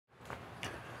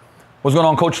What's going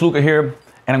on? Coach Luka here,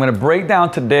 and I'm going to break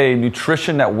down today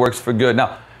nutrition that works for good.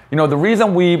 Now, the reason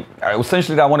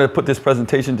I wanted to put this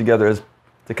presentation together is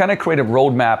to kind of create a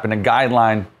roadmap and a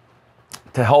guideline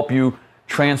to help you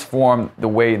transform the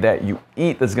way that you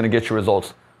eat that's going to get you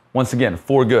results, once again,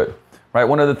 for good, right?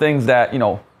 One of the things that,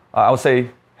 I would say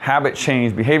habit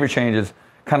change, behavior change is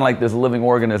kind of like this living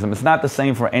organism. It's not the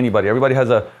same for anybody. Everybody has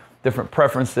different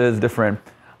preferences, different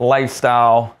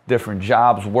lifestyle, different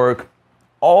jobs, work,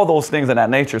 all those things of that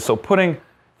nature. So putting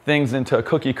things into a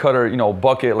cookie cutter,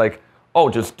 bucket like, oh,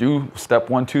 just do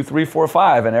step 1, 2, 3, 4,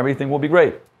 5, and everything will be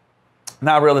great.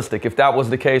 Not realistic. If that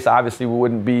was the case, obviously we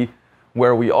wouldn't be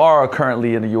where we are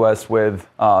currently in the U.S. with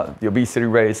the obesity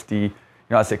rates,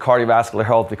 I say cardiovascular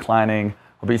health declining,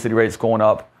 obesity rates going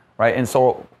up, right? And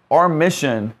so our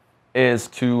mission is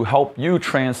to help you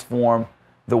transform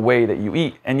the way that you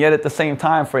eat. And yet at the same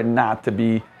time, for it not to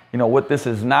be, what this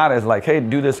is not is like, hey,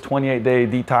 do this 28-day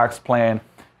detox plan,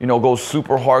 go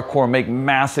super hardcore, make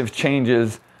massive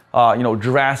changes,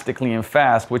 drastically and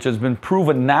fast, which has been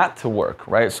proven not to work,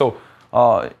 right? So,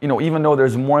 even though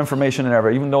there's more information than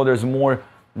ever, even though there's more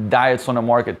diets on the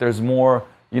market, there's more,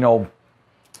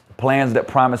 plans that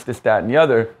promise this, that, and the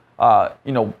other,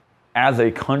 as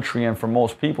a country and for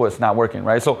most people, it's not working,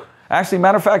 right? So actually,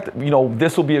 matter of fact,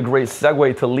 this will be a great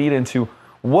segue to lead into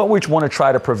what we want to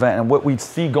try to prevent and what we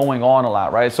see going on a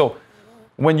lot, right? So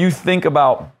when you think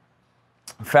about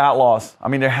fat loss,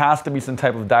 there has to be some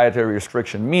type of dietary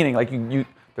restriction, meaning like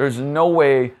there's no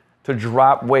way to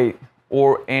drop weight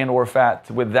or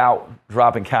fat without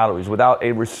dropping calories, without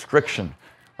a restriction,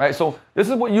 right? So this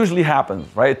is what usually happens,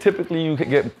 right? Typically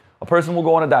a person will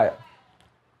go on a diet.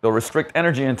 They'll restrict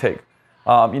energy intake.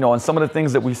 And some of the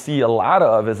things that we see a lot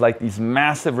of is like these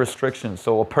massive restrictions.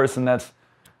 So a person that's,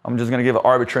 I'm just going to give an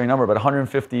arbitrary number, but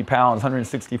 150 pounds,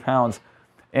 160 pounds,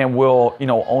 and will,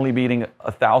 only be eating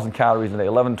 1,000 calories a day,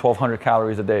 1,200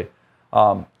 calories a day,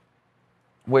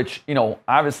 which,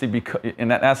 obviously,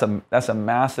 that's a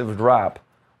massive drop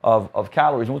of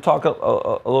calories. And we'll talk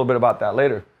a little bit about that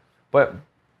later. But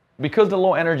because the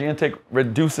low energy intake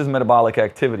reduces metabolic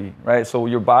activity, right? So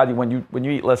your body, when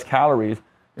you eat less calories,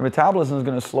 your metabolism is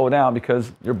going to slow down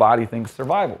because your body thinks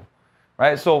survival,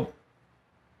 right? So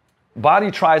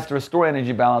body tries to restore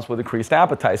energy balance with increased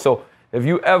appetite. So if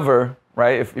you ever,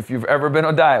 right, if you've ever been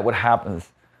on a diet, what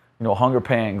happens? Hunger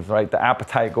pangs, right? The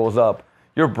appetite goes up.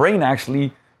 Your brain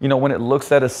actually, when it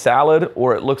looks at a salad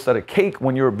or it looks at a cake,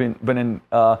 when you've been in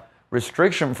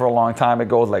restriction for a long time, it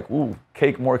goes like, ooh,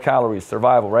 cake, more calories,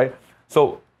 survival, right?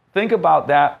 So think about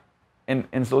that.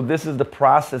 And so this is the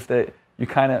process that you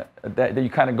kind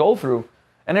of go through.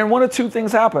 And then one of two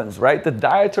things happens, right? The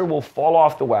dieter will fall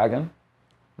off the wagon,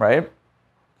 right?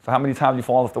 So how many times you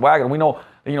fall off the wagon? We know,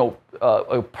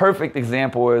 a perfect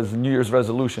example is New Year's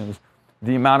resolutions.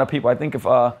 The amount of people, I think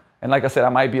and like I said, I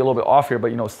might be a little bit off here,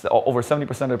 but over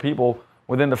 70% of the people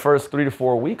within the first 3 to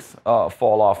 4 weeks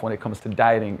fall off when it comes to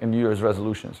dieting and New Year's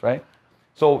resolutions, right?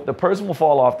 So the person will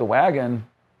fall off the wagon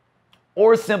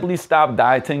or simply stop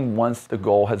dieting once the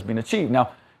goal has been achieved.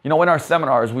 Now, in our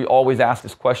seminars, we always ask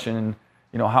this question,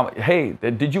 hey,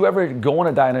 did you ever go on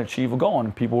a diet and achieve a goal?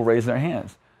 And people raise their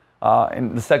hands.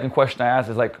 And the second question I ask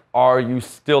is like, are you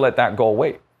still at that goal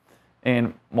weight?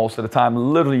 And most of the time,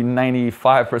 literally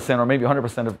 95% or maybe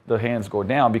 100% of the hands go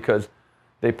down because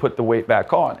they put the weight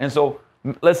back on. And so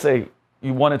let's say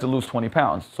you wanted to lose 20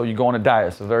 pounds. So you go on a diet.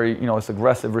 It's a very, it's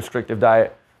aggressive, restrictive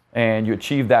diet. And you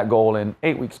achieve that goal in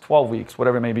 8 weeks, 12 weeks,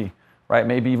 whatever it may be, right?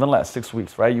 Maybe even less, 6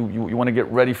 weeks, right? You want to get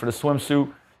ready for the swimsuit.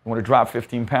 You want to drop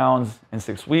 15 pounds in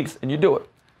 6 weeks, and you do it,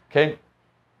 okay?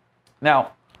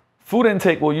 Now, food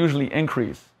intake will usually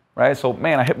increase, right? So,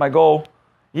 man, I hit my goal,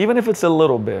 even if it's a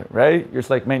little bit, right? You're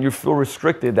just like, man, you feel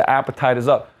restricted. The appetite is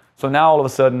up. So now all of a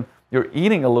sudden, you're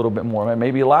eating a little bit more, right?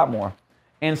 Maybe a lot more.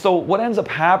 And so what ends up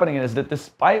happening is that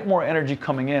despite more energy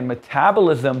coming in,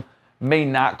 metabolism may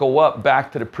not go up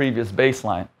back to the previous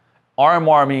baseline.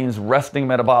 RMR means resting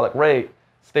metabolic rate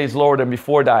stays lower than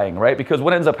before dieting, right? Because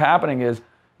what ends up happening is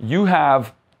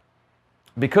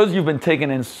because you've been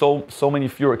taking in so many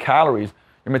fewer calories,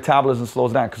 your metabolism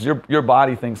slows down because your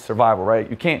body thinks survival, right?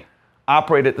 You can't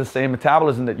operate at the same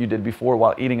metabolism that you did before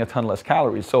while eating a ton less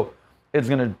calories. So it's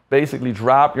going to basically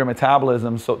drop your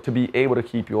metabolism so to be able to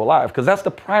keep you alive, because that's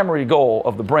the primary goal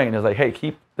of the brain is like, hey,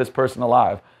 keep this person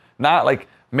alive, not like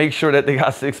make sure that they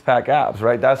got six-pack abs,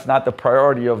 right? That's not the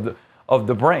priority of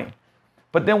the brain.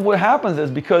 But then what happens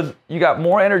is because you got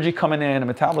more energy coming in and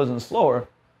metabolism is slower,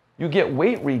 you get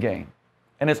weight regain,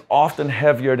 and it's often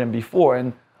heavier than before.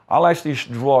 And I'll actually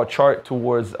draw a chart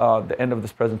towards the end of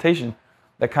this presentation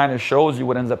that kind of shows you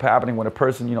what ends up happening when a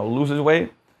person, loses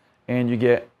weight and you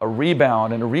get a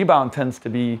rebound, and a rebound tends to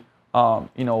be,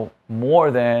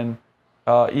 more than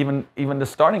even the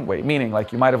starting weight, meaning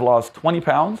like you might have lost 20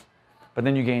 pounds, but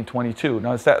then you gain 22.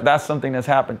 Now that's something that's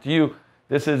happened to you.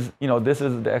 This is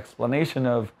the explanation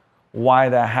of why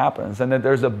that happens, and that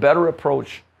there's a better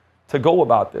approach to go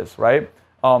about this, right?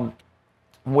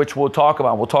 Which we'll talk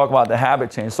about. We'll talk about the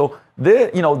habit change. So the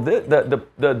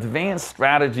advanced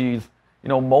strategies,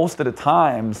 most of the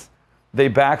times they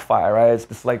backfire, right? It's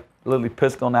just like literally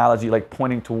pistol analogy, like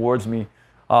pointing towards me.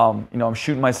 I'm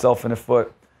shooting myself in the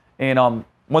foot. And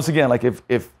once again, like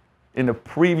if in the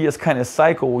previous kind of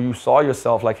cycle you saw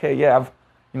yourself like, hey, yeah, I've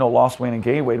lost weight and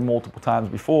gained weight multiple times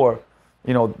before,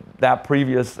 that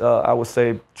previous I would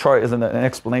say chart isn't an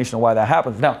explanation of why that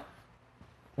happens. Now,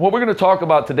 what we're going to talk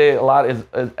about today a lot is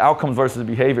outcomes versus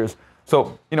behaviors.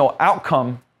 So, the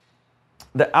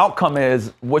outcome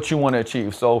is what you want to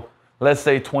achieve. So let's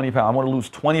say 20 pounds. I want to lose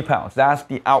 20 pounds. That's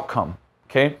the outcome,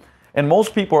 okay? And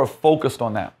most people are focused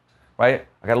on that, right?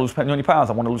 I got to lose 20 pounds.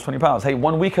 I want to lose 20 pounds. Hey,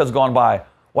 1 week has gone by.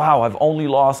 Wow, I've only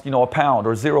lost, a pound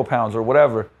or 0 pounds or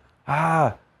whatever.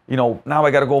 Now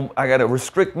I got to go, I got to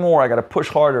restrict more. I got to push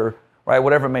harder, right?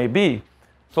 Whatever it may be.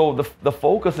 So the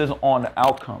focus is on the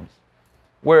outcomes.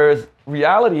 Whereas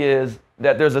reality is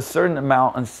that there's a certain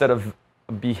amount and set of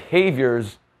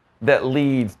behaviors that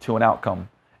lead to an outcome.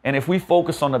 And if we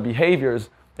focus on the behaviors,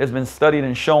 it's been studied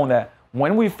and shown that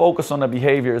when we focus on the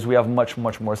behaviors, we have much,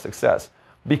 much more success.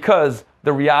 Because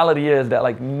the reality is that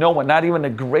like no one, not even the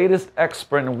greatest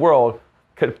expert in the world,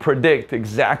 could predict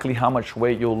exactly how much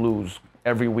weight you'll lose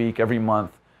every week, every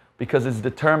month, because it's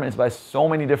determined by so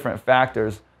many different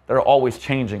factors that are always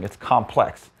changing. It's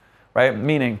complex, right?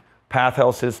 Meaning path,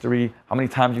 health history, how many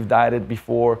times you've dieted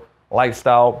before,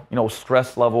 lifestyle,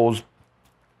 stress levels,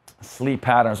 sleep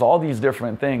patterns, all these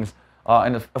different things.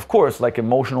 And of course, like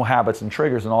emotional habits and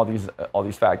triggers and all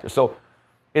these factors. So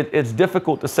it's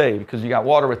difficult to say because you got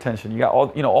water retention, you got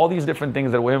all these different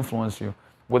things that will influence you.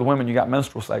 With women, you got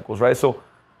menstrual cycles, right? So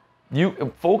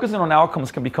you focusing on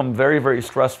outcomes can become very, very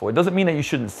stressful. It doesn't mean that you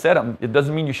shouldn't set them. It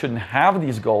doesn't mean you shouldn't have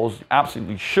these goals. You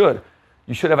absolutely should.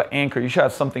 You should have an anchor. You should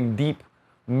have something deep,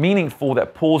 meaningful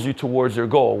that pulls you towards your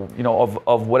goal,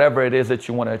 of whatever it is that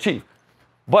you want to achieve.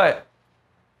 But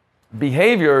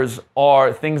behaviors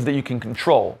are things that you can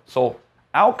control. So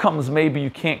outcomes maybe you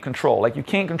can't control. Like you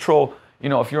can't control,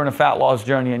 if you're in a fat loss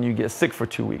journey and you get sick for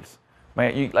 2 weeks,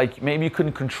 right? Maybe you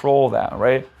couldn't control that,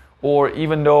 right? Or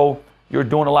even though you're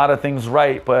doing a lot of things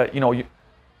right, but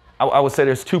I would say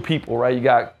there's two people, right? You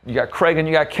got Craig and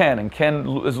you got Ken, and Ken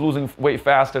is losing weight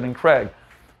faster than Craig,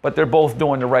 but they're both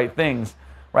doing the right things,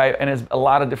 right? And there's a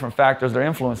lot of different factors that are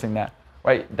influencing that,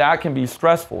 right? That can be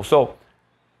stressful. So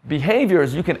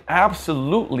behaviors, you can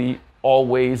absolutely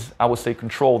always, I would say,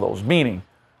 control those. Meaning,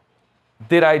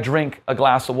 did I drink a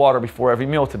glass of water before every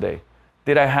meal today?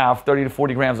 Did I have 30 to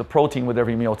 40 grams of protein with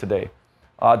every meal today?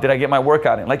 Did I get my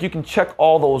workout in? Like you can check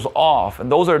all those off,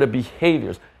 and those are the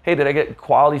behaviors. Hey, did I get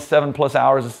quality 7+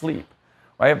 hours of sleep,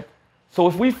 right? So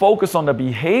if we focus on the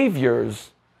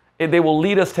behaviors, they will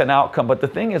lead us to an outcome. But the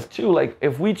thing is too, like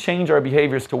if we change our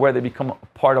behaviors to where they become a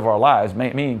part of our lives,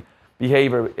 meaning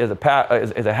behavior is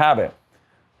a habit,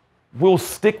 we'll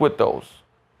stick with those,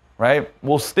 right?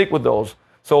 We'll stick with those.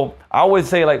 So I always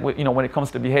say, like, when it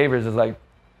comes to behaviors, is like,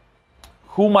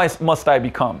 who must I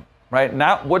become, right?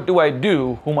 Not what do I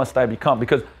do, who must I become?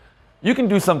 Because you can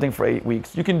do something for 8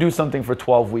 weeks, you can do something for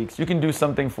 12 weeks, you can do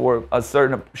something for a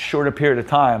certain shorter period of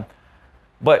time,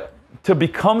 but to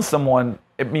become someone,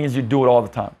 it means you do it all the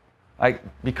time. Like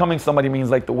becoming somebody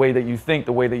means like the way that you think,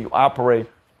 the way that you operate,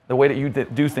 the way that you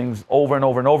do things over and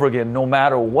over and over again, no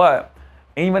matter what,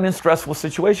 even in stressful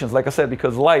situations. Like I said,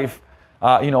 because life,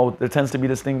 there tends to be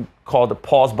this thing called the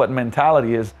pause button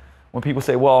mentality, is when people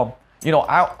say, well,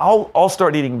 I'll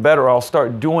start eating better, I'll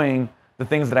start doing the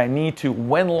things that I need to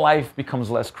when life becomes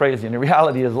less crazy. And the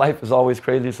reality is life is always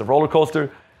crazy. It's a roller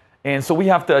coaster. And so we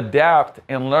have to adapt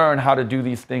and learn how to do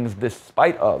these things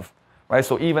despite of, right?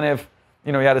 So even if,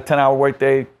 you had a 10-hour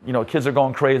workday, kids are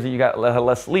going crazy, you got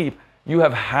less sleep, you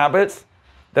have habits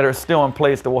that are still in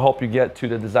place that will help you get to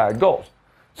the desired goals.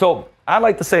 So I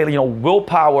like to say,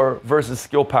 willpower versus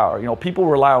skill power. People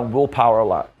rely on willpower a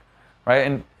lot, right?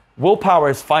 And willpower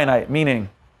is finite, meaning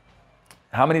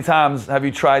how many times have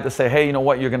you tried to say, hey, you know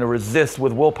what, you're going to resist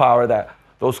with willpower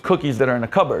those cookies that are in the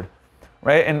cupboard,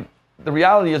 right? And the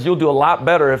reality is you'll do a lot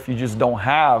better if you just don't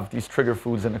have these trigger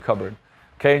foods in the cupboard,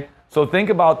 okay? So think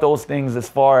about those things as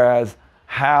far as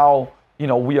how,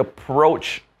 we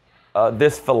approach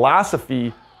this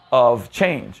philosophy of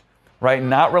change, right?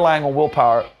 Not relying on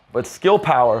willpower, but skill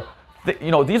power.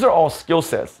 These are all skill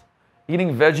sets.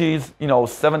 Eating veggies,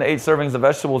 7 to 8 servings of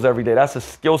vegetables every day, that's a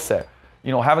skill set.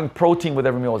 Having protein with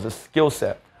every meal is a skill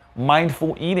set.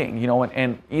 Mindful eating,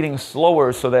 and eating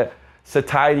slower so that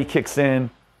satiety kicks in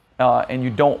and you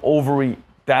don't overeat,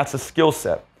 that's a skill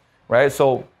set, right?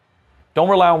 So don't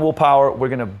rely on willpower. We're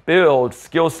going to build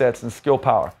skill sets and skill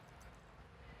power.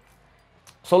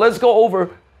 So let's go over,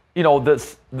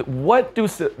 what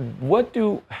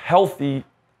do healthy,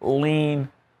 lean,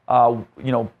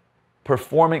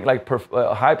 performing,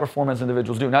 high performance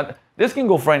individuals do? Now, this can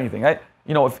go for anything, right?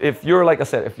 If you're, like I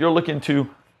said, if you're looking to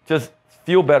just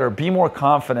feel better, be more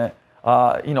confident,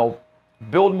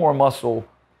 build more muscle,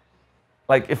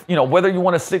 like whether you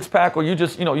want a six pack or you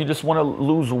just want to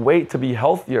lose weight to be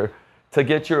healthier, to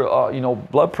get your,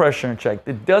 blood pressure in check,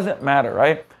 it doesn't matter,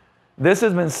 right? This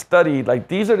has been studied. Like,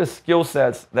 these are the skill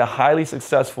sets that highly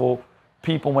successful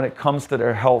people, when it comes to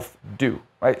their health, do,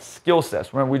 right? Skill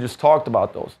sets. Remember, we just talked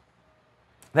about those.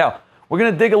 Now, we're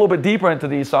going to dig a little bit deeper into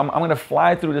these, so I'm going to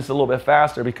fly through this a little bit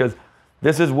faster because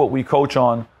this is what we coach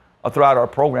on throughout our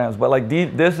programs. But like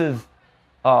this is,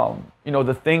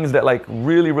 the things that like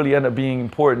really end up being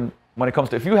important when it comes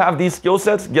to, if you have these skill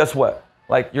sets, guess what?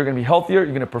 Like, you're going to be healthier, you're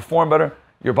going to perform better,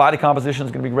 your body composition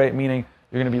is going to be great, meaning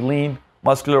you're going to be lean,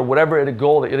 muscular, whatever the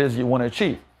goal that it is you want to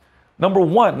achieve. Number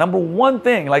one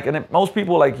thing, like, and most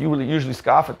people like you usually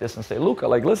scoff at this and say, Luka,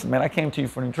 like, listen, man, I came to you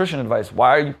for nutrition advice. Why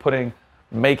are you putting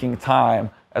making time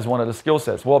as one of the skill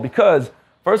sets? Well, because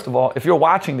first of all, if you're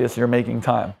watching this, you're making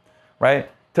time, right?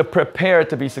 To prepare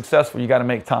to be successful, you got to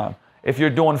make time. If you're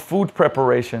doing food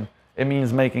preparation, it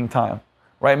means making time,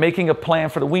 right? Making a plan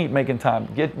for the week, making time.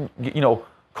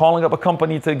 Calling up a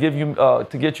company to give you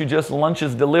to get you just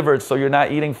lunches delivered, so you're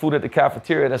not eating food at the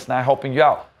cafeteria that's not helping you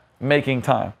out. Making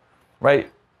time, right?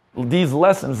 These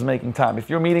lessons, making time. If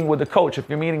you're meeting with a coach, if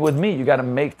you're meeting with me, you got to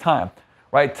make time,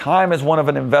 right? Time is one of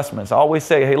an investments. I always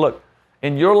say, hey, look,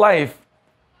 in your life,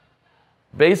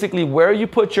 basically where you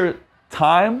put your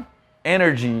time,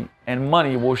 energy, and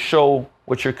money will show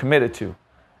what you're committed to.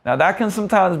 Now, that can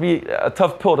sometimes be a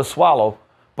tough pill to swallow,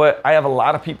 but I have a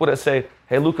lot of people that say,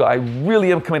 hey, Luka, I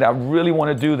really am committed. I really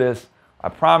want to do this. I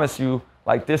promise you,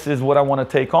 like, this is what I want to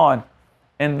take on.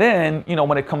 And then,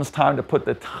 when it comes time to put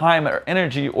the time or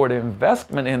energy or the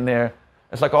investment in there,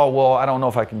 it's like, oh, well, I don't know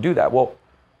if I can do that. Well,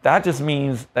 that just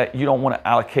means that you don't want to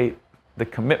allocate the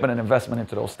commitment and investment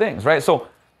into those things, right? So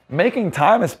making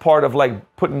time is part of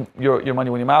like putting your money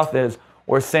where your mouth is,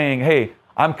 or saying, hey,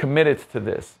 I'm committed to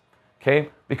this, okay?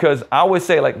 Because I always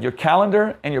say, like, your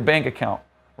calendar and your bank account,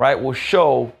 right, will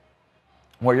show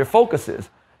where your focus is.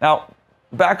 Now,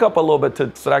 back up a little bit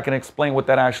so that I can explain what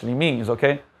that actually means,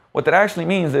 okay? What that actually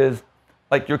means is,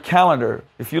 like, your calendar,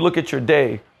 if you look at your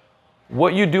day,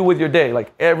 what you do with your day,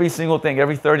 like every single thing,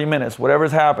 every 30 minutes,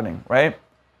 whatever's happening, right?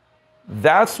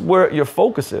 That's where your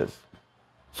focus is.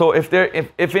 So if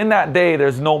in that day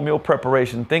there's no meal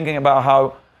preparation, thinking about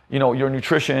how, your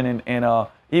nutrition and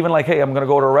even like, hey, I'm going to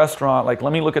go to a restaurant, like,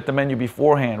 let me look at the menu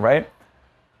beforehand, right?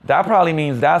 That probably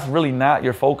means that's really not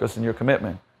your focus and your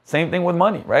commitment. Same thing with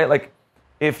money, right? Like,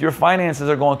 if your finances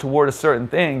are going toward a certain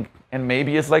thing, and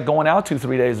maybe it's like going out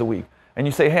 2-3 days a week, and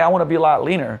you say, hey, I want to be a lot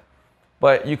leaner,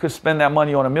 but you could spend that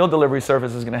money on a meal delivery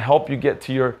service that's going to help you get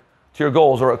to your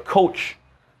goals, or a coach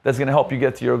that's going to help you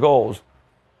get to your goals.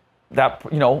 That,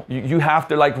 you have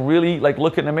to like really like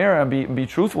look in the mirror and be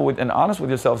truthful and honest with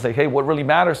yourself. Say, hey, what really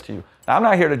matters to you? Now, I'm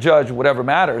not here to judge whatever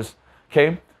matters,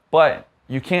 okay? But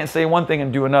you can't say one thing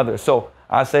and do another. So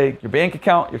I say your bank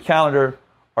account, your calendar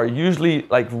are usually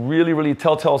like really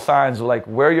telltale signs of like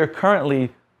where you're currently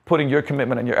putting your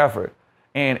commitment and your effort.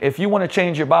 And if you want to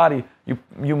change your body,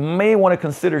 you may want to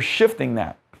consider shifting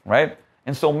that, right?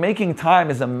 And so making time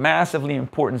is a massively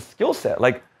important skill set.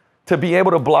 Like, to be able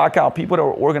to block out, people that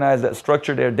are organized, that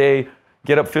structure their day,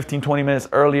 get up 15-20 minutes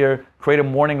earlier, create a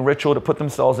morning ritual to put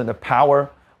themselves into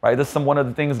power, right? This is one of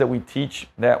the things that we teach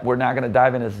that we're not going to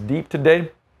dive in as deep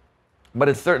today, but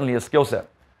it's certainly a skill set.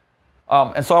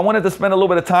 And so I wanted to spend a little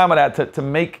bit of time on that to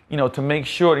make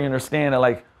sure that you understand that,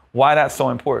 like, why that's so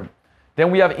important. Then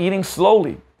we have eating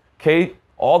slowly, okay?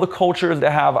 All the cultures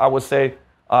that have, I would say,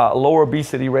 lower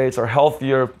obesity rates are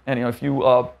healthier. And if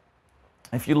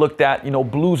you looked at,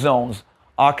 blue zones,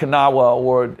 Okinawa,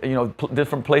 or,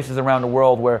 different places around the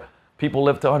world where people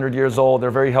live to 100 years old,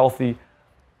 they're very healthy.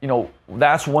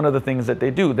 That's one of the things that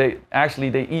they do. They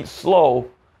eat slow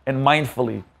and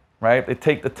mindfully, right? They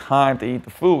take the time to eat the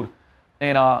food.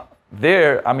 And I'd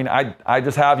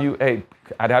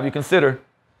have you consider,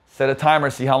 set a timer,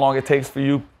 see how long it takes for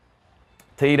you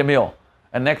to eat a meal.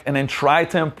 And then try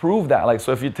to improve that. Like,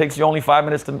 so if it takes you only 5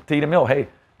 minutes to eat a meal, hey,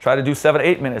 try to do 7 to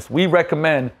 8 minutes. We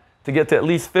recommend to get to at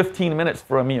least 15 minutes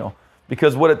for a meal.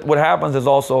 because what happens is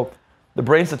also the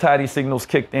brain satiety signals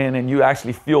kicked in and you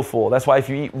actually feel full. That's why if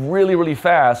you eat really, really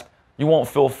fast, you won't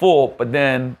feel full, but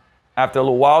then after a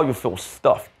little while, you feel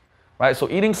stuffed, right? So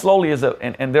eating slowly is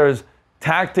and there's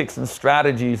tactics and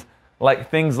strategies,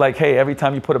 like things like, hey, every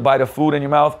time you put a bite of food in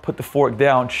your mouth, put the fork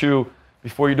down, chew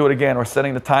before you do it again, or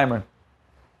setting the timer.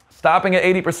 Stopping at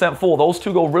 80% full, those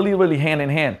two go really, really hand in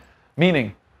hand.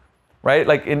 Meaning, right,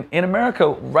 like in America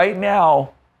right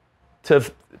now,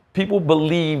 people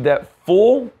believe that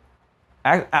full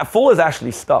is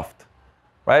actually stuffed,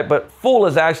 right? But full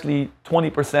is actually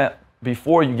 20%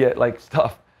 before you get like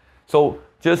stuffed. So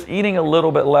just eating a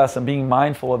little bit less and being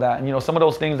mindful of that. And, you know, some of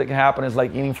those things that can happen is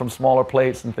like eating from smaller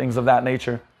plates and things of that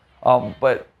nature.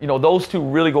 But, you know, those two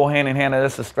really go hand in hand, and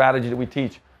that's a strategy that we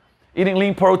teach. Eating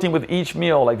lean protein with each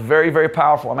meal, like very, very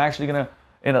powerful. I'm actually going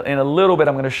to, in a little bit,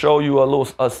 I'm going to show you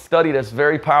a study that's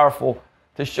very powerful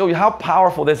to show you how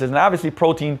powerful this is. And obviously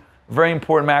protein, very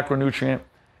important macronutrient.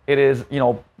 It is, you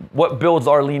know, what builds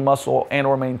our lean muscle and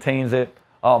or maintains it.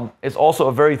 It's also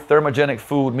a very thermogenic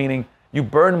food, meaning you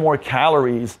burn more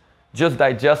calories just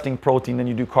digesting protein than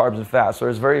you do carbs and fats. So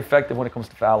it's very effective when it comes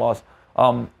to fat loss.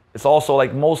 It's also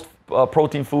like most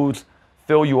protein foods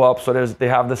fill you up, so they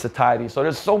have the satiety. So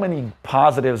there's so many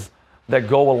positives that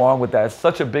go along with that. It's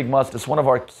such a big must. It's one of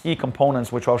our key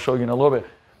components, which I'll show you in a little bit.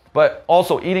 But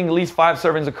also eating at least 5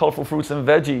 servings of colorful fruits and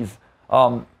veggies.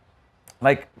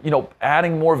 Like, you know,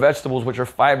 adding more vegetables, which are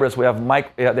fibrous. They have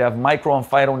micro and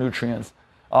phytonutrients.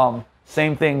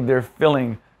 Same thing, they're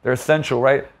filling, they're essential,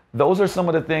 right? Those are some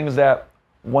of the things that,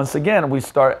 once again,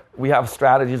 we have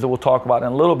strategies that we'll talk about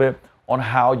in a little bit on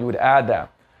how you would add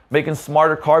that. Making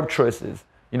smarter carb choices,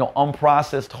 you know,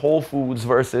 unprocessed whole foods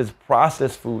versus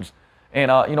processed foods.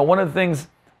 And, you know, one of the things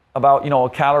about, you know,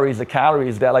 calories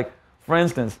that, like, for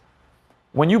instance,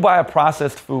 when you buy a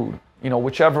processed food, you know,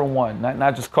 whichever one,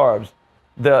 not just carbs,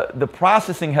 the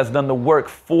processing has done the work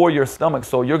for your stomach.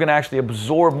 So you're going to actually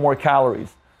absorb more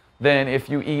calories than if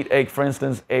you eat, for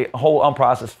instance, a whole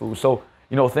unprocessed food. So,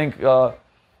 you know, think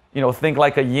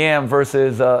like a yam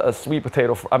versus a sweet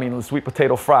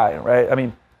potato fry, right? I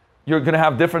mean, you're going to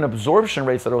have different absorption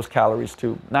rates of those calories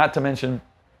too. Not to mention,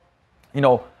 you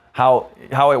know, how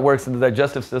it works in the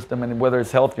digestive system and whether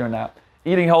it's healthy or not.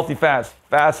 Eating healthy fats.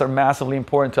 Fats are massively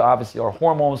important to obviously our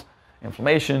hormones,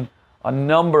 inflammation, a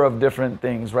number of different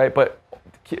things, right? But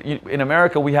in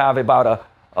America, we have about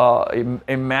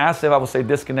a massive, I would say,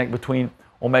 disconnect between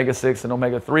omega-6 and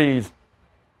omega-3s.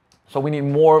 So we need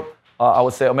more, I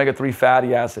would say, omega-3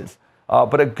 fatty acids.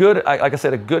 But like I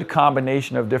said, a good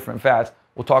combination of different fats.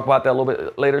 We'll talk about that a little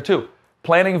bit later too.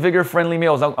 Planning vigor-friendly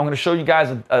meals. I'm going to show you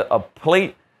guys a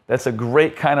plate that's a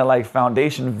great kind of like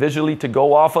foundation visually to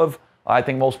go off of. I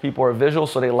think most people are visual,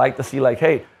 so they like to see like,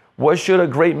 hey, what should a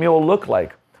great meal look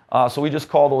like? So we just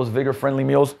call those vigor-friendly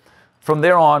meals. From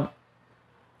there on,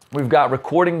 we've got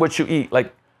recording what you eat.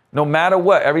 Like, no matter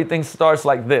what, everything starts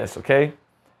like this, okay?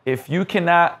 If you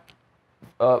cannot,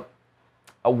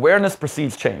 awareness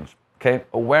precedes change, okay?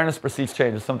 Awareness precedes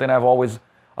change. It's something I've always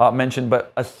mentioned,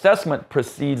 but assessment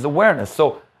precedes awareness.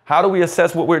 So how do we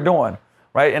assess what we're doing,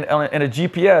 right? And in a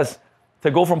GPS, to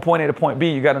go from point A to point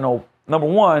B, you got to know, number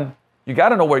one, you got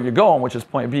to know where you're going, which is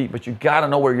point B, but you got to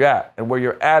know where you're at. And where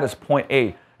you're at is point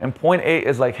A. And point A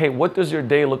is like, hey, what does your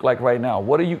day look like right now?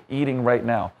 What are you eating right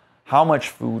now? How much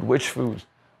food? Which foods?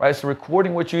 Right? So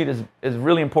recording what you eat is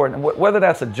really important. And whether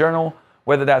that's a journal,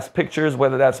 whether that's pictures,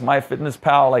 whether that's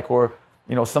MyFitnessPal, like, or,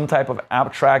 you know, some type of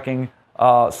app tracking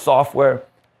software,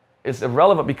 it's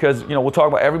irrelevant because, you know, we'll talk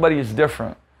about everybody is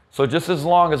different. So just as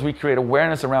long as we create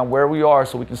awareness around where we are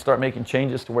so we can start making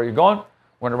changes to where you're going,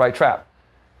 we're in the right track.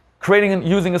 Creating and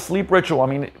using a sleep ritual. I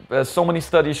mean, so many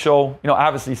studies show, you know,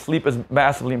 obviously sleep is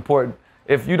massively important.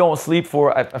 If you don't sleep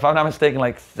for, if I'm not mistaken,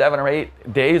 like 7 or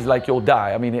 8 days, like you'll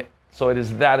die. I mean, so it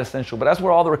is that essential. But that's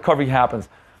where all the recovery happens.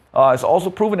 It's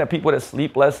also proven that people that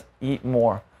sleep less eat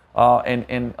more.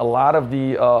 And a lot of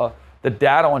the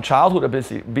data on childhood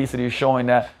obesity is showing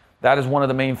that is one of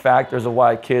the main factors of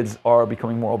why kids are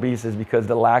becoming more obese, is because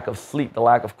the lack of sleep, the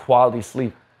lack of quality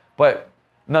sleep. But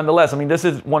nonetheless, I mean, this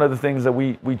is one of the things that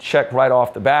we check right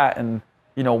off the bat. And,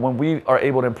 you know, when we are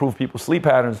able to improve people's sleep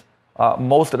patterns,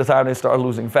 most of the time they start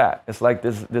losing fat. It's like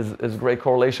this great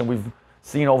correlation we've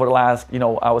seen over the last, you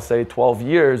know, I would say 12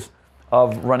 years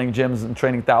of running gyms and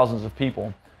training thousands of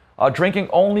people. Drinking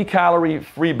only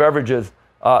calorie-free beverages.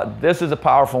 This is a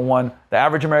powerful one. The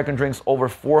average American drinks over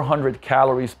 400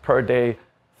 calories per day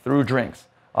through drinks.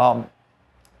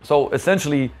 So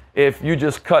essentially, if you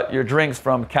just cut your drinks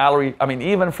from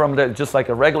even from just like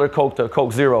a regular Coke to a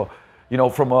Coke Zero, you know,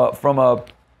 from a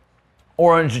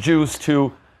orange juice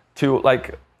to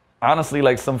like honestly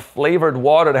like some flavored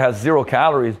water that has 0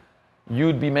 calories,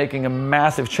 you'd be making a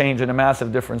massive change and a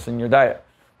massive difference in your diet.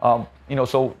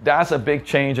 So that's a big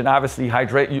change. And obviously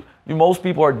hydrate. Most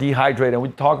people are dehydrated. We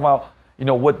talk about,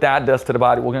 what that does to the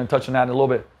body. We're going to touch on that in a little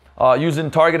bit.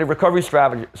 Using targeted recovery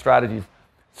strategies.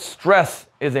 Stress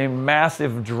is a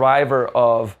massive driver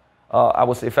of, I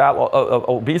would say,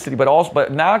 obesity,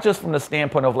 but not just from the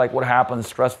standpoint of like what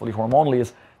happens stressfully hormonally,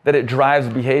 is that it drives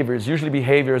behaviors, usually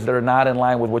behaviors that are not in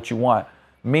line with what you want.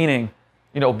 Meaning,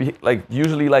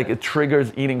 usually it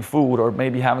triggers eating food or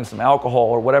maybe having some alcohol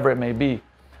or whatever it may be.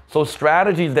 So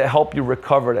strategies that help you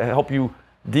recover, that help you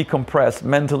decompress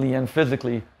mentally and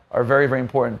physically are very, very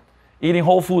important. Eating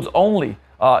whole foods only.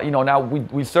 Now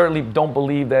we certainly don't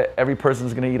believe that every person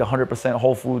is going to eat 100%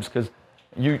 whole foods, because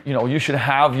you should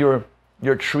have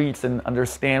your treats and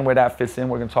understand where that fits in.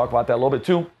 We're going to talk about that a little bit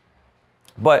too.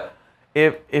 But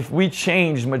if we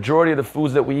change the majority of the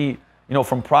foods that we eat,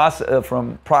 from processed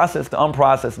to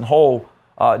unprocessed and whole,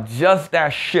 just that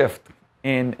shift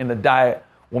in the diet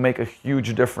will make a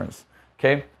huge difference.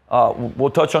 Okay,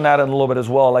 we'll touch on that in a little bit as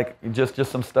well, like just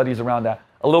some studies around that.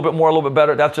 A little bit more, a little bit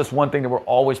better. That's just one thing that we're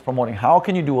always promoting. How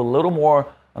can you do a little more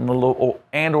and a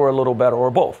little better,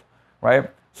 or both, right?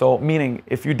 So meaning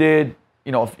if you did,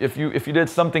 if you did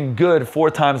something good 4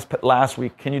 times last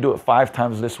week, can you do it 5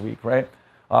 times this week, right?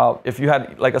 If you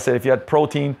had, like I said, if you had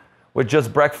protein with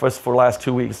just breakfast for the last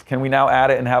 2 weeks, can we now add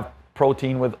it and have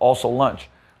protein with also lunch,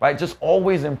 right? Just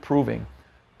always improving.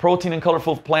 Protein and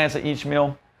colorful plants at each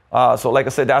meal. So like I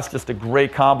said, that's just a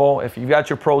great combo. If you got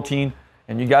your protein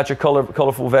and you got your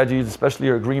colorful veggies, especially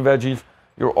your green veggies,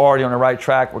 you're already on the right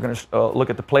track. We're going to look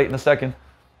at the plate in a second.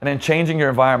 And then changing your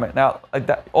environment. Now, like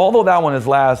that, although that one is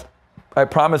last, I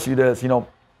promise you this,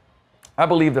 I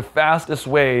believe the fastest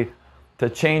way to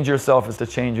change yourself is to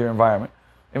change your environment.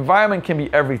 Environment can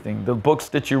be everything. The books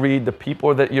that you read, the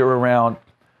people that you're around,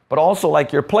 but also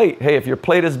like your plate. Hey, if your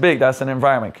plate is big, that's an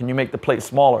environment. Can you make the plate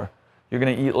smaller? You're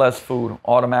going to eat less food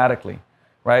automatically,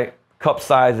 right? Cup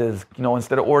sizes,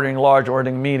 instead of ordering large,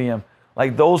 ordering medium.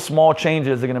 Like those small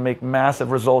changes are going to make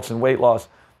massive results in weight loss.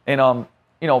 And,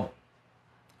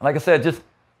 like I said,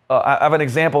 I have an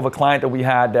example of a client that we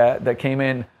had that came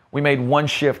in. We made one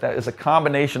shift that is a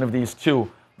combination of these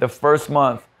two. The first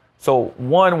month, so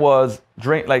one was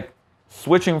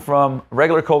switching from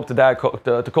regular Coke to Diet Coke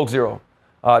to Coke Zero.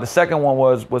 The second one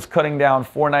was cutting down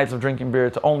 4 nights of drinking beer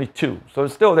to only 2. So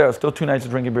it's still there, it's still 2 nights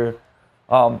of drinking beer.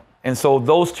 And so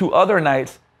those 2 other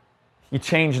nights, he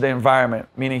changed the environment,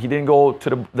 meaning he didn't go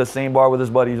to the same bar with his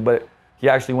buddies, but he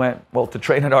actually went, to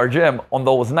train at our gym on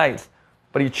those nights.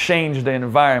 But he changed the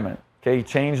environment, okay? He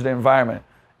changed the environment.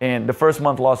 And the first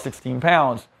month lost 16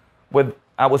 pounds with,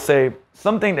 I would say,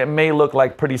 something that may look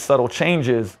like pretty subtle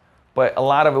changes, but a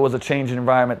lot of it was a change in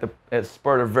environment that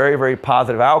spurred a very, very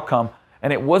positive outcome.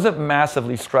 And it wasn't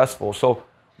massively stressful. So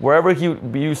wherever he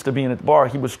used to be in at the bar,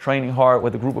 he was training hard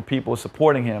with a group of people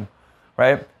supporting him,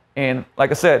 right? And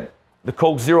like I said, the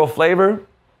Coke Zero flavor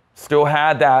still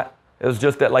had that. It was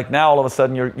just that like now all of a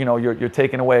sudden you're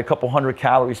taking away a couple 100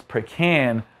 calories per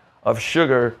can of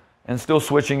sugar and still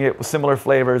switching it with similar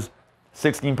flavors,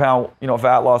 16-pound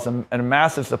fat loss, and a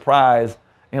massive surprise.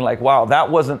 And like, wow,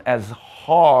 that wasn't as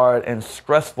hard and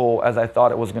stressful as I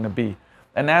thought it was going to be.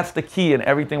 And that's the key in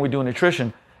everything we do in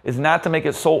nutrition, is not to make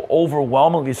it so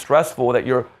overwhelmingly stressful that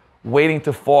you're waiting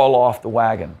to fall off the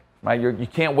wagon, right? You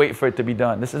can't wait for it to be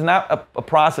done. This is not a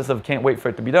process of can't wait for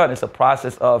it to be done. It's a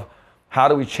process of how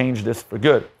do we change this for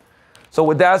good? So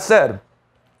with that said,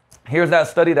 here's that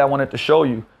study that I wanted to show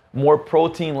you. More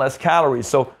protein, less calories.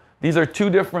 So these are 2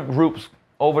 different groups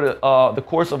over the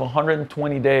course of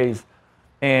 120 days.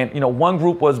 And one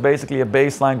group was basically a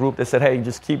baseline group that said, hey,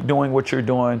 just keep doing what you're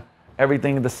doing.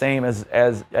 Everything the same as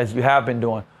you have been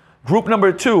doing. Group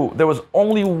number 2, there was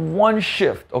only one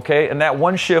shift, okay? And that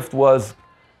one shift was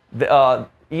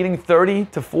eating 30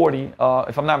 to 40,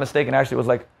 if I'm not mistaken, actually it was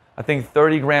like, I think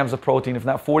 30 grams of protein, if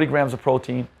not 40 grams of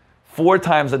protein, 4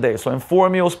 times a day. So in 4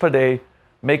 meals per day,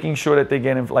 making sure that they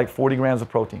get in like 40 grams of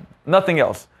protein. Nothing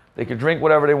else. They could drink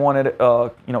whatever they wanted,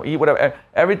 eat whatever.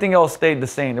 Everything else stayed the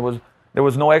same. There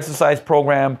was no exercise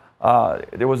program.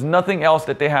 There was nothing else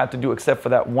that they had to do except for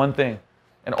that one thing.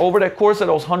 And over the course of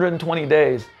those 120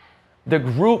 days, the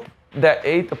group that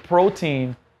ate the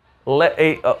protein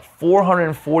ate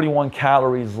 441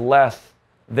 calories less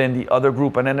than the other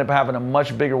group and ended up having a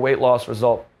much bigger weight loss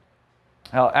result.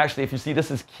 Actually, if you see,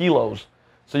 this is kilos.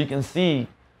 So you can see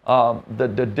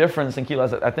the difference in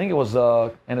kilos. I think it was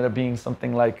ended up being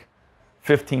something like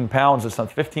 15 pounds or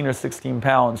something, 15 or 16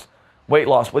 pounds weight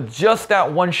loss with just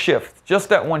that one shift,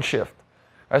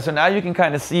 All right, so now you can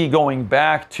kind of see going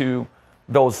back to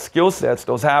those skill sets,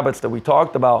 those habits that we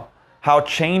talked about, how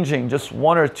changing just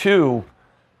one or two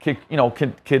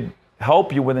could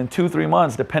help you within 2-3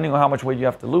 months, depending on how much weight you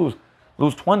have to lose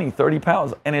 20, 30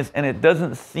 pounds. And it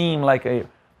doesn't seem like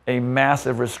a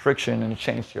massive restriction and a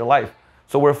change to your life.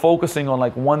 So we're focusing on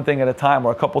like one thing at a time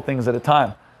or a couple things at a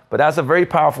time. But that's a very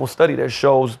powerful study that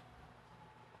shows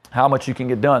how much you can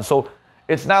get done. So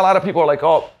it's not a lot of people are like,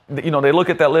 oh, they look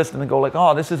at that list and they go like,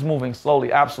 oh, this is moving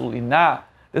slowly. Absolutely not.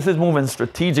 This is moving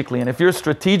strategically. And if you're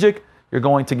strategic, you're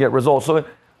going to get results. So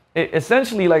it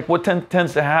essentially, like what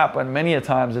tends to happen many a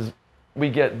times is we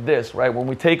get this, right? When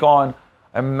we take on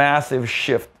a massive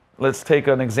shift, let's take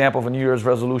an example of a New Year's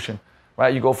resolution,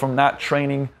 right? You go from not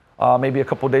training maybe a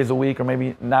couple days a week, or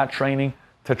maybe not training,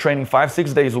 to training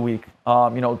 5-6 days a week,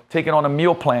 taking on a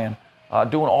meal plan,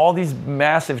 doing all these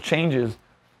massive changes.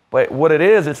 But what it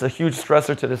is, it's a huge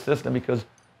stressor to the system because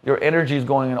your energy is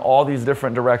going in all these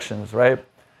different directions, right?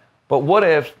 But what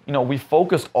if, we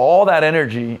focused all that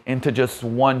energy into just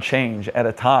one change at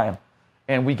a time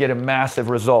and we get a massive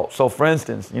result? So for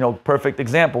instance, perfect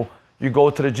example, you go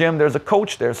to the gym, there's a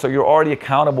coach there, so you're already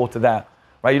accountable to that,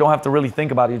 right? You don't have to really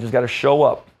think about it, you just got to show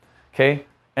up, okay?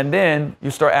 And then you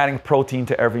start adding protein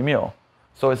to every meal.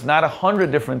 So it's not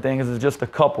 100 different things, it's just a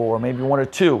couple or maybe 1 or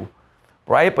 2,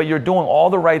 right? But you're doing all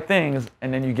the right things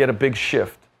and then you get a big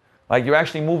shift. Like you're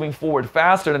actually moving forward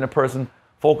faster than a person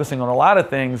focusing on a lot of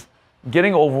things,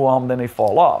 getting overwhelmed, then they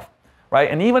fall off, right?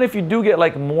 And even if you do get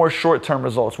like more short-term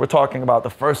results, we're talking about the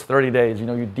first 30 days, you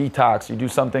detox, you do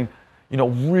something,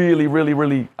 really, really,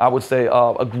 really, I would say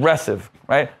aggressive,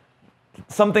 right?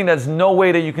 Something that's no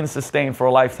way that you can sustain for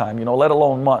a lifetime, let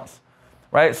alone months,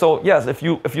 right? So yes, if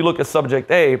you look at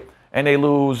subject A and they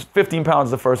lose 15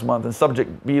 pounds the first month and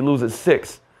subject B loses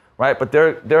 6, right? But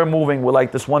they're moving with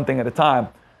like this one thing at a time.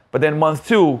 But then month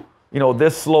 2,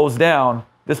 this slows down,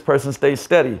 this person stays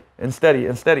steady and steady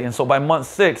and steady. And so by month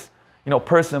 6,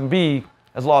 person B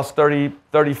has lost 30,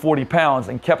 40 pounds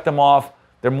and kept them off.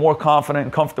 They're more confident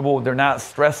and comfortable. They're not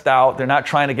stressed out. They're not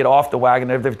trying to get off the wagon.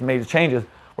 They've made the changes.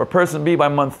 Where person B, by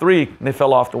month 3, they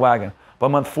fell off the wagon. By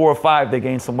month 4 or 5, they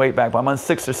gained some weight back. By month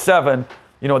 6 or 7,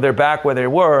 they're back where they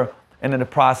were. And then the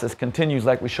process continues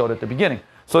like we showed at the beginning.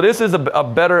 So this is a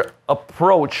better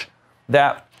approach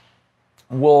that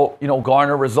will,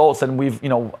 garner results. And we've,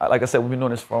 like I said, we've been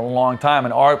doing this for a long time.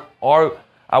 And our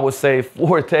I would say,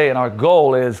 forte and our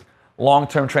goal is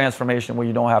long-term transformation where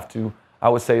you don't have to, I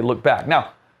would say, look back.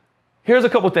 Now, here's a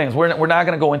couple things. We're not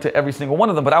going to go into every single one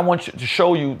of them, but I want to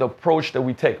show you the approach that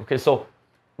we take. Okay, so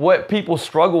what people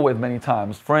struggle with many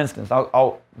times, for instance,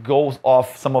 I'll go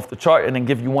off some of the chart and then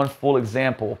give you one full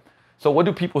example. So what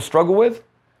do people struggle with?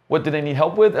 What do they need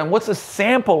help with? And what's a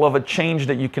sample of a change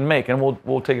that you can make? And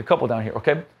we'll take a couple down here,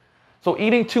 okay? So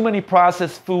eating too many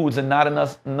processed foods and not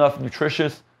enough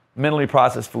nutritious, minimally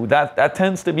processed food. That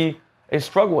tends to be a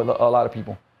struggle with a lot of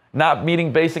people. Not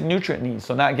meeting basic nutrient needs,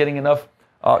 so not getting enough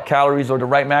calories or the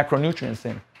right macronutrients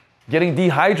in. Getting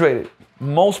dehydrated.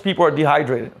 Most people are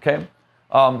dehydrated, okay?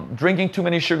 Drinking too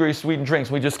many sugary sweetened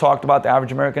drinks. We just talked about the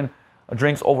average American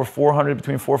drinks over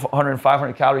between 400 and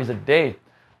 500 calories a day.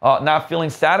 Not feeling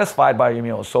satisfied by your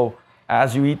meals. So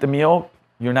as you eat the meal,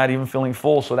 you're not even feeling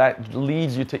full, so that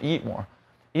leads you to eat more.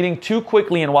 Eating too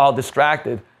quickly and while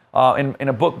distracted. In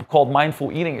a book called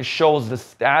Mindful Eating, it shows the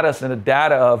status and the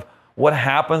data of what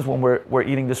happens when we're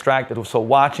eating distracted. So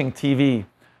watching TV,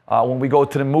 when we go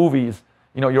to the movies,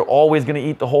 you're always going to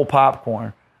eat the whole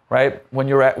popcorn, right? When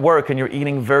you're at work and you're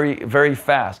eating very, very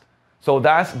fast. So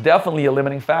that's definitely a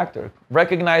limiting factor.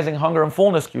 Recognizing hunger and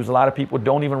fullness cues. A lot of people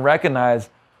don't even recognize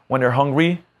when they're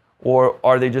hungry, or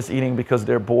are they just eating because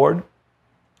they're bored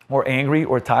or angry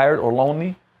or tired or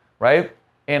lonely, right?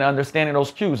 And understanding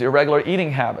those cues, irregular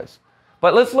eating habits.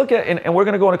 But let's look at, and we're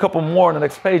going to go in a couple more on the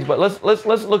next page, but let's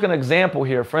look at an example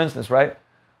here. For instance, right?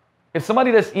 If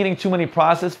somebody that's eating too many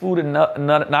processed food and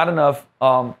not enough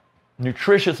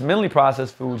nutritious, minimally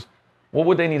processed foods, what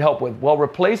would they need help with? Well,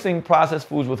 replacing processed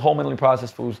foods with whole minimally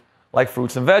processed foods like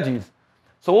fruits and veggies.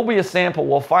 So what will be a sample?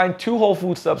 Well, find 2 whole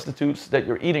food substitutes that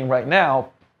you're eating right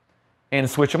now and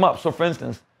switch them up. So for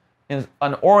instance,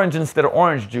 an orange instead of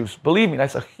orange juice. Believe me,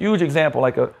 that's a huge example.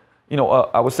 Like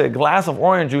I would say a glass of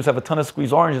orange juice have a ton of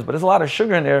squeezed oranges, but there's a lot of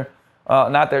sugar in there.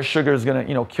 Not that sugar is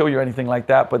gonna kill you or anything like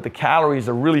that, but the calories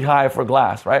are really high for a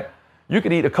glass, right? You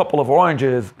could eat a couple of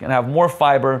oranges and have more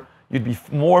fiber. You'd be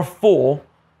more full,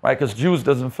 right? Because juice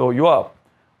doesn't fill you up,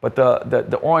 but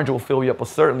the orange will fill you up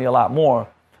certainly a lot more,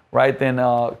 right? Than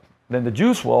the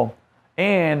juice will,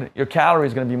 and your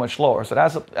calories going to be much lower. So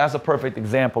that's a perfect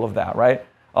example of that, right?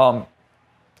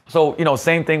 So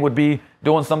same thing would be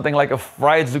doing something like a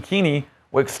fried zucchini,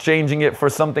 or exchanging it for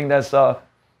something that's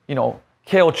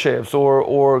kale chips,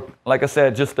 or like I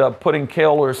said, just putting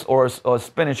kale or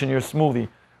spinach in your smoothie,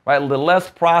 right? The less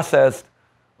processed,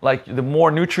 like the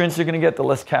more nutrients you're gonna get, the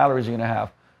less calories you're gonna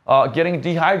have. Getting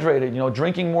dehydrated,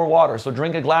 drinking more water. So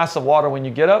drink a glass of water when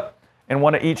you get up and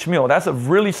one at each meal. That's a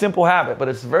really simple habit, but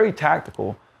it's very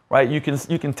tactical, right? You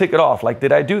can tick it off. Like,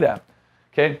 did I do that?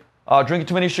 Okay. Drinking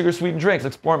too many sugar sweetened drinks,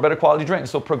 exploring better quality drinks.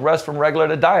 So progress from regular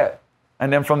to diet,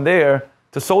 and then from there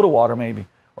to soda water maybe.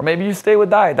 Or maybe you stay with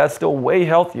diet. That's still way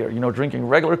healthier. Drinking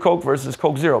regular Coke versus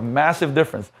Coke Zero, massive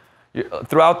difference.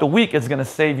 Throughout the week, it's going to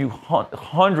save you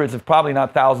hundreds, if probably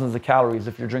not thousands of calories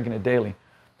if you're drinking it daily.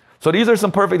 So these are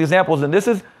some perfect examples, and this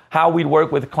is how we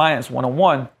work with clients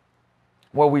one-on-one,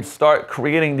 where we start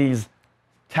creating these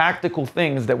tactical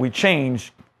things that we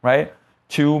change, right,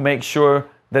 to make sure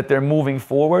that they're moving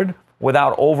forward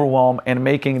without overwhelm and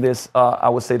making this, I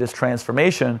would say, this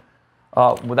transformation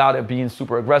without it being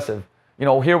super aggressive.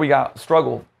 Here we got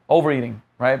struggle, overeating,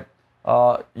 right?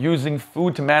 Using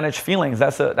food to manage feelings.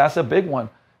 That's a big one.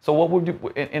 So what would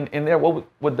you, in there, what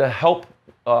would the help,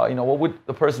 what would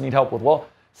the person need help with? Well,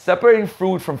 separating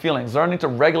food from feelings, learning to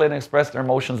regulate and express their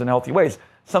emotions in healthy ways.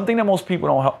 Something that most people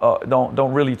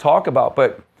don't really talk about.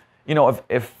 But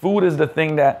if food is the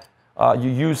thing that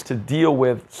you use to deal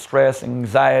with stress,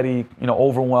 anxiety,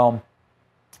 overwhelm,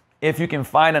 if you can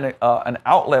find an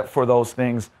outlet for those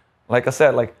things, like I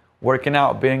said, like working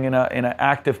out, being in an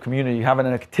active community, having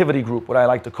an activity group, what I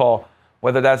like to call,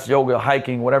 whether that's yoga,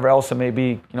 hiking, whatever else it may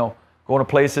be, going to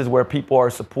places where people are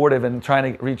supportive and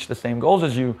trying to reach the same goals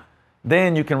as you,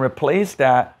 then you can replace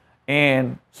that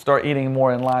and start eating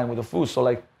more in line with the food. So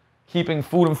like keeping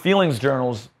food and feelings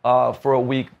journals for a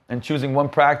week and choosing one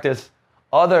practice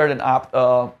other than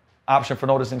option for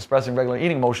noticing, expressing regular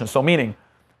eating motion. So meaning,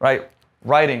 right,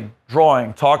 writing,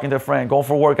 drawing, talking to a friend, going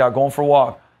for a workout, going for a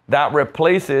walk, that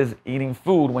replaces eating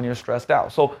food when you're stressed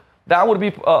out. So that would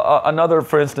be another,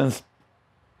 for instance,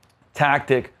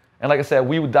 tactic. And like I said,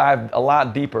 we would dive a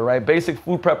lot deeper, right? Basic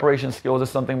food preparation skills is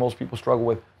something most people struggle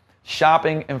with.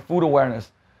 Shopping and food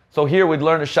awareness. So here we'd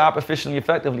learn to shop efficiently,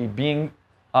 effectively, being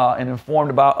an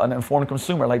informed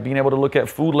consumer, like being able to look at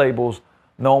food labels,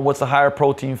 knowing what's a higher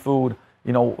protein food,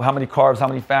 how many carbs, how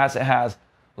many fats it has.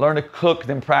 Learn to cook,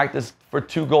 then practice for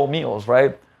to-go meals,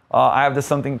 right? I have this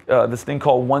thing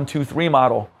called 1, 2, 3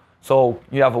 model. So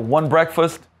you have one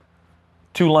breakfast,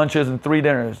 2 lunches, and 3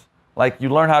 dinners. Like you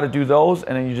learn how to do those,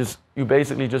 and then you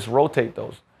basically just rotate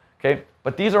those. Okay,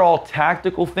 but these are all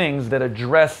tactical things that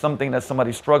address something that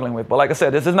somebody's struggling with. But like I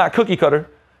said, this is not cookie cutter.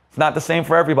 It's not the same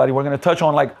for everybody. We're going to touch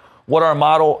on like what our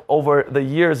model over the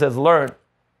years has learned.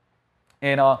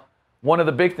 And one of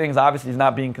the big things, obviously, is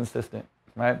not being consistent,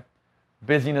 right?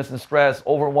 Busyness and stress,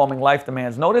 overwhelming life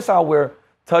demands. Notice how we're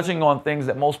touching on things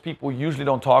that most people usually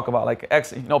don't talk about, like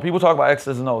people talk about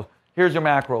X's and O's. Here's your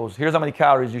macros. Here's how many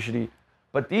calories you should eat.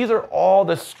 But these are all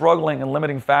the struggling and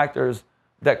limiting factors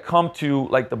that come to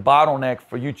like the bottleneck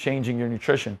for you changing your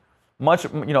nutrition.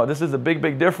 This is a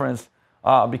big difference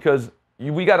because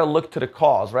we got to look to the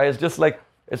cause, right? It's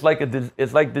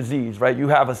like disease, right? You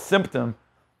have a symptom,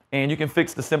 and you can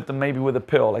fix the symptom maybe with a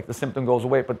pill, like the symptom goes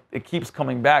away, but it keeps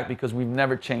coming back because we've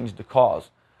never changed the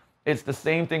cause. It's the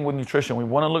same thing with nutrition. We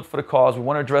want to look for the cause, we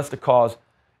want to address the cause,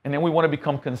 and then we want to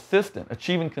become consistent,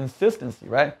 achieving consistency,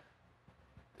 right?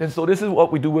 And so this is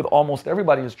what we do with almost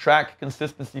everybody, is track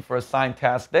consistency for assigned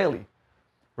tasks daily.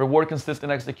 Reward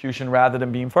consistent execution rather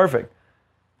than being perfect.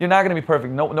 You're not going to be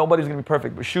perfect. Nobody's going to be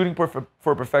perfect, but shooting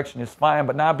for perfection is fine,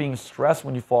 but not being stressed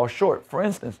when you fall short. For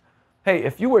instance, hey,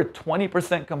 if you were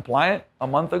 20% compliant a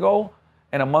month ago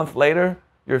and a month later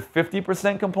you're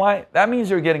 50% compliant, that means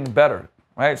you're getting better,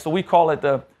 right? So we call it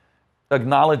the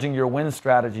acknowledging your win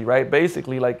strategy, right?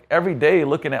 Basically, like every day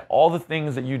looking at all the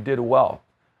things that you did well,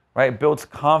 right? It builds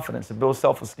confidence, it builds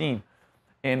self-esteem.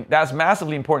 And that's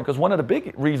massively important because one of the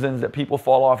big reasons that people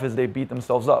fall off is they beat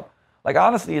themselves up. Like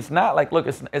honestly, it's not like, look,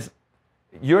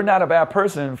 you're not a bad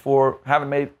person for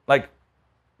having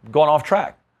gone off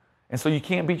track. And so you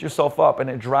can't beat yourself up, and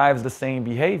it drives the same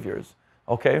behaviors,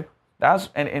 okay?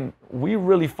 And we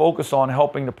really focus on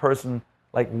helping the person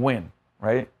like win,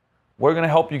 right? We're gonna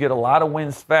help you get a lot of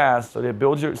wins fast so that it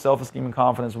builds your self-esteem and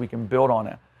confidence. We can build on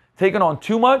it. Taking on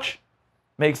too much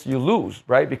makes you lose,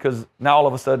 right? Because now all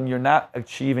of a sudden you're not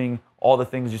achieving all the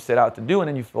things you set out to do, and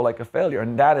then you feel like a failure.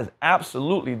 And that is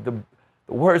absolutely the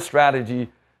worst strategy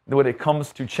when it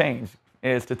comes to change,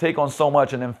 is to take on so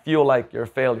much and then feel like you're a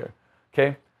failure,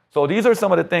 okay? So these are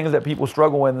some of the things that people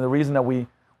struggle with, and the reason that we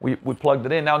plugged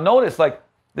it in. Now notice, like,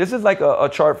 this is like a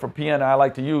chart for PN I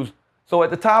like to use. So at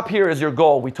the top here is your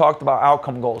goal. We talked about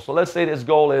outcome goals. So let's say this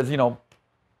goal is,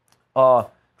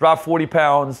 drop 40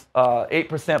 pounds,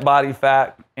 8% body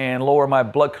fat, and lower my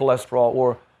blood cholesterol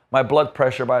or my blood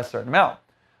pressure by a certain amount.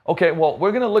 Okay, well,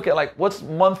 we're gonna look at like, what's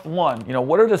month one? You know,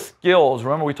 what are the skills?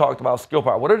 Remember we talked about skill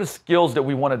power. What are the skills that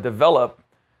we wanna develop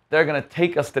that are gonna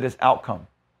take us to this outcome,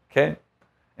 okay?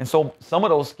 And so some of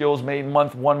those skills made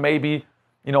month one maybe,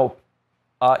 you know,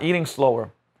 eating slower,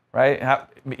 right?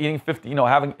 Eating 50, you know,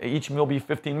 having each meal be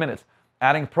 15 minutes,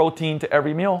 adding protein to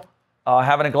every meal,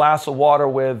 having a glass of water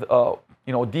with,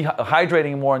 you know,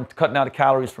 hydrating more and cutting out the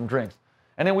calories from drinks.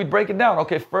 And then we break it down.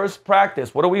 Okay, first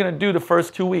practice. What are we gonna do the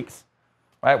first 2 weeks?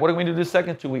 Right? What are we going to do the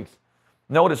second 2 weeks?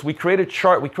 Notice we create a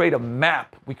chart, we create a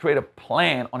map, we create a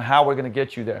plan on how we're going to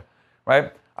get you there,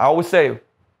 right? I always say,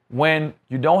 when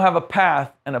you don't have a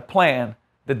path and a plan,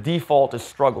 the default is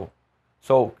struggle.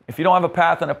 So if you don't have a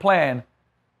path and a plan,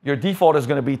 your default is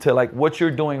going to be to like what you're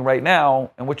doing right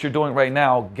now, and what you're doing right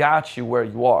now got you where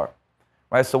you are,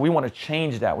 right? So we want to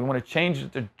change that. We want to change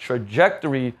the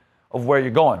trajectory of where you're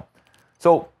going.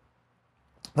 So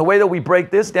the way that we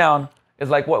break this down is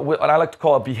like what I like to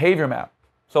call a behavior map.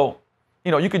 So,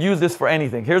 you know, you could use this for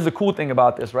anything. Here's the cool thing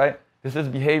about this, right? This is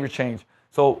behavior change.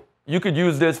 So you could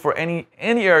use this for any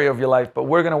area of your life, but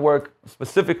we're gonna work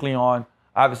specifically on,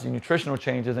 obviously, nutritional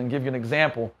changes and give you an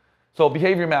example. So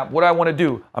behavior map, what I wanna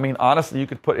do, I mean, honestly, you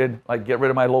could put in, like, get rid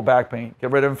of my low back pain,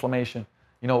 get rid of inflammation.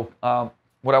 You know,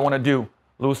 what I wanna do,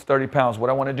 lose 30 pounds.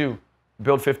 What I wanna do,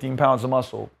 build 15 pounds of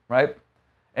muscle, right?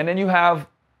 And then you have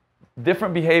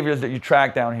different behaviors that you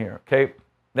track down here, okay?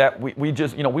 That we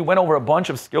just, you know, we went over a bunch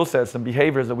of skill sets and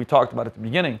behaviors that we talked about at the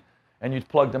beginning, and you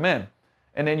plug them in.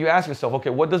 And then you ask yourself, okay,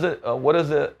 what does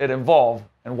it involve,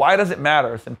 and why does it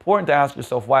matter? It's important to ask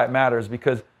yourself why it matters,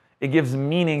 because it gives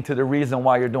meaning to the reason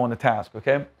why you're doing the task,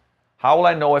 okay? How will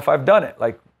I know if I've done it?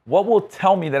 Like, what will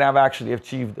tell me that I've actually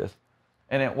achieved this?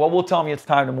 And then what will tell me it's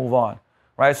time to move on,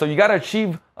 right? So you got to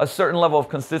achieve a certain level of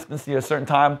consistency, a certain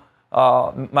time,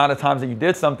 amount of times that you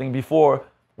did something before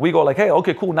we go like, hey,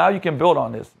 okay, cool, now you can build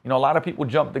on this. You know, a lot of people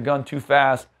jump the gun too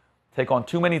fast, take on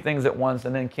too many things at once,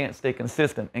 and then can't stay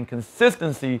consistent. And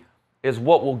consistency is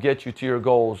what will get you to your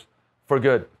goals for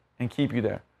good and keep you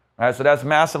there. All right, so that's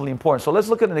massively important. So let's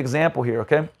look at an example here,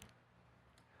 okay?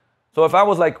 So if I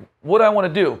was like, what do I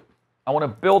want to do? I want to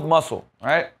build muscle, all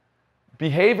right?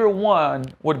 Behavior one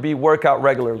would be workout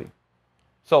regularly.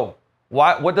 So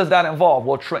what does that involve?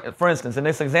 Well, for instance, in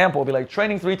this example, it'll be like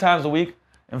training 3 times a week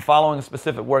and following a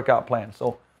specific workout plan.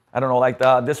 So I don't know, like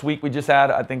this week we just had,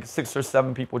 I think 6 or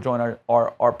 7 people join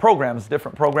our programs,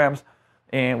 different programs.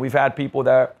 And we've had people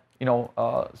that, you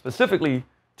know, specifically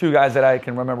 2 guys that I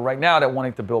can remember right now that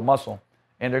wanting to build muscle.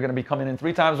 And they're going to be coming in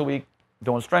 3 times a week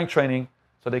doing strength training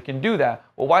so they can do that.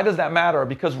 Well, why does that matter?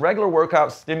 Because regular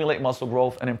workouts stimulate muscle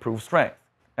growth and improve strength.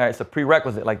 All right, it's a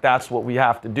prerequisite. Like, that's what we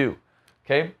have to do,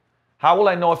 okay? How will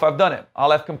I know if I've done it? I'll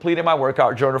have completed my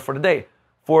workout journal for the day.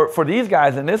 For these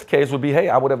guys, in this case, would be, hey,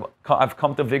 I've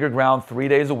come to Vigor Ground 3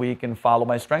 days a week and follow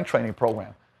my strength training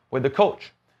program with the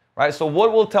coach, right? So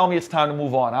what will tell me it's time to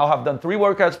move on? I'll have done 3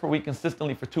 workouts per week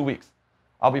consistently for 2 weeks.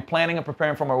 I'll be planning and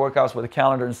preparing for my workouts with a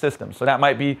calendar and system. So that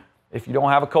might be, if you don't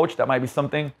have a coach, that might be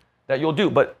something that you'll do.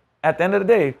 But at the end of the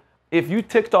day, if you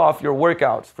ticked off your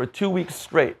workouts for 2 weeks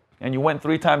straight and you went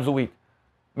 3 times a week,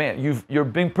 man, you're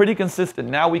being pretty consistent.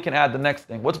 Now we can add the next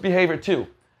thing. What's behavior 2?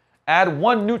 Add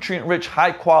 1 nutrient-rich,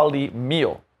 high-quality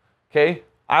meal, okay?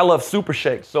 I love super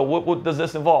shakes. So what does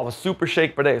this involve? A super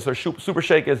shake per day. So a super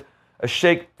shake is a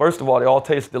shake. First of all, they all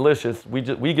taste delicious. We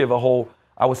give a whole,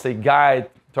 I would say, guide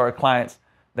to our clients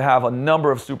to have a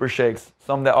number of super shakes.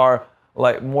 Some that are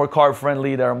like more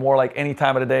carb-friendly, that are more like any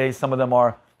time of the day. Some of them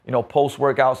are, you know,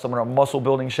 post-workout. Some are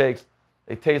muscle-building shakes.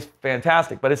 They taste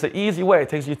fantastic, but it's an easy way. It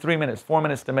takes you 3 minutes, 4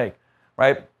 minutes to make,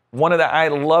 right? One of that I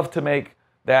love to make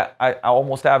that I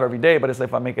almost have every day, but it's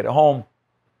if I make it at home,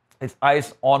 it's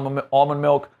ice, almond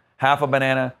milk, half a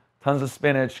banana, tons of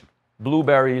spinach,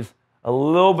 blueberries, a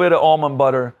little bit of almond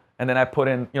butter, and then I put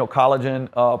in, you know,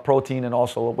 collagen, protein, and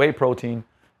also whey protein,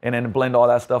 and then blend all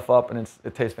that stuff up, and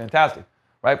it tastes fantastic,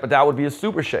 right? But that would be a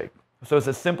super shake. So it's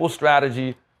a simple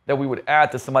strategy that we would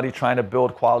add to somebody trying to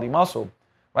build quality muscle,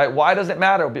 right? Why does it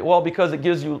matter? Well, because it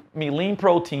gives me lean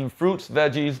protein, fruits,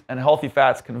 veggies, and healthy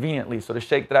fats conveniently. So the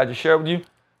shake that I just shared with you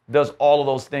does all of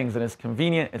those things, and it's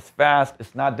convenient, it's fast,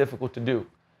 it's not difficult to do.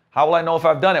 How will I know if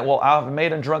I've done it? Well, I've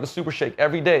made and drunk a super shake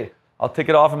every day. I'll tick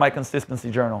it off in my consistency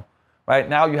journal, right?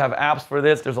 Now you have apps for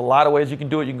this. There's a lot of ways you can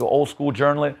do it. You can go old school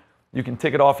journal it. You can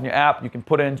tick it off in your app. You can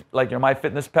put in like your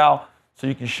MyFitnessPal, so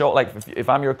you can show, like if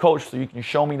I'm your coach, so you can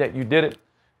show me that you did it,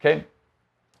 okay?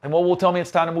 And what will tell me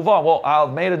it's time to move on? Well,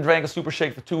 I've made and drank a super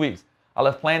shake for 2 weeks. I'll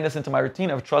have planned this into my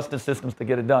routine of trusted systems to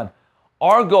get it done.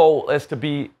 Our goal is to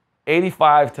be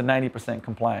 85 to 90%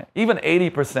 compliant. Even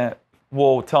 80%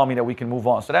 will tell me that we can move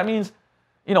on. So that means,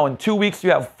 in 2 weeks,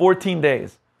 you have 14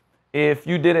 days. If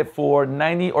you did it for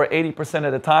 90 or 80%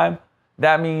 of the time,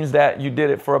 that means that you did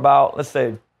it for about, let's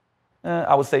say,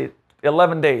 I would say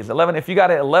 11 days. If you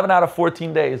got it 11 out of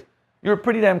 14 days, you're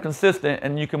pretty damn consistent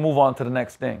and you can move on to the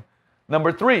next thing.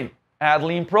 Number 3, add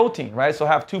lean protein, right? So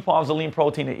have 2 pounds of lean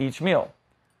protein at each meal.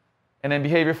 And then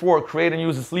behavior 4, create and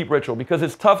use a sleep ritual, because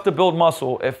it's tough to build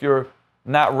muscle if you're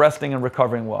not resting and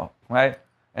recovering well, right?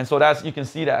 And so you can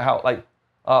see that how,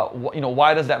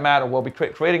 why does that matter? Well,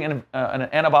 creating an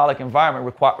anabolic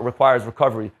environment requires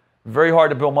recovery. Very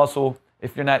hard to build muscle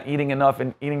if you're not eating enough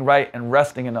and eating right and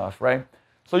resting enough, right?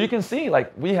 So you can see,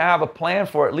 we have a plan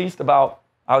for at least about,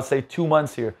 I would say, 2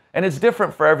 months here. And it's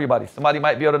different for everybody. Somebody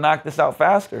might be able to knock this out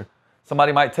faster.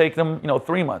 Somebody might take them,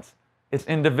 3 months. It's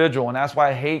individual, and that's why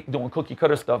I hate doing cookie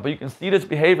cutter stuff. But you can see this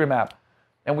behavior map.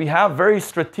 And we have very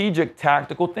strategic,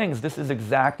 tactical things. This is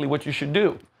exactly what you should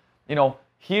do.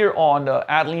 Here on the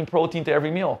add lean protein to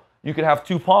every meal, you could have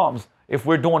 2 palms. If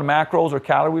we're doing macros or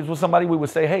calories with somebody, we would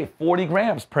say, hey, 40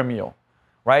 grams per meal,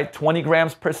 right? 20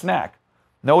 grams per snack.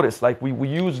 Notice, we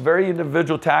use very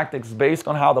individual tactics based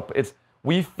on how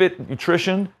we fit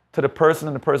nutrition to the person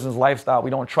and the person's lifestyle. We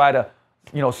don't try to,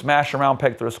 smash a round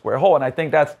peg through a square hole. And I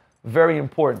think that's very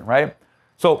important, right?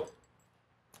 So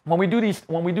when we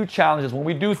do challenges, when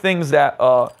we do things that,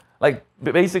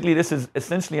 basically this is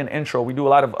essentially an intro. We do a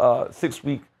lot of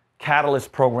 6-week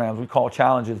catalyst programs we call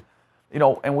challenges,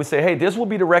 and we say, hey, this will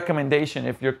be the recommendation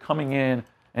if you're coming in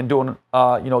and doing,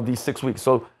 these 6 weeks.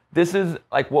 So this is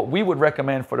what we would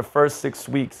recommend for the first 6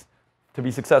 weeks to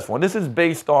be successful. And this is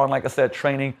based on, like I said,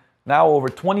 training now over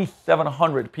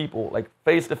 2,700 people,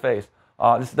 face to face.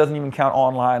 This doesn't even count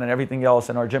online and everything else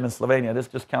in our gym in Slovenia. This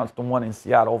just counts the one in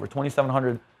Seattle, over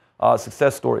 2,700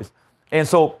 success stories. And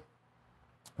so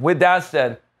with that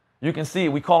said, you can see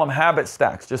we call them habit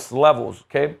stacks, just levels,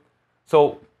 okay?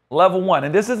 So level 1,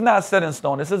 and this is not set in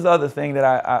stone. This is the other thing that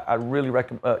I really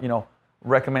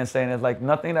recommend saying is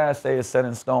nothing that I say is set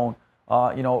in stone.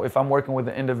 If I'm working with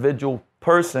an individual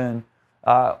person,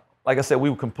 like I said,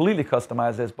 we would completely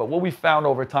customize this. But what we found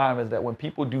over time is that when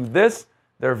people do this,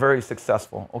 they're very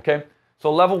successful, okay?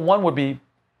 So level 1 would be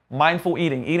mindful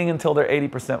eating until they're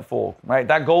 80% full, right?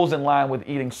 That goes in line with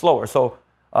eating slower. So,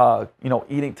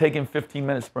 taking 15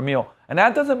 minutes per meal. And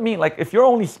that doesn't mean, if you're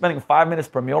only spending 5 minutes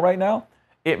per meal right now,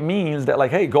 it means that,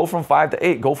 hey, go from 5 to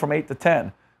 8, go from 8 to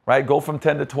 10, right? Go from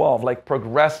 10 to 12,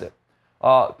 progress it.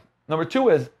 Number 2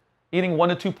 is eating 1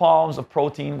 to 2 palms of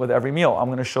protein with every meal. I'm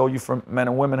going to show you for men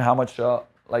and women how much,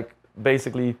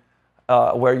 basically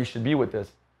where you should be with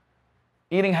this.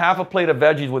 Eating half a plate of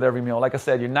veggies with every meal. Like I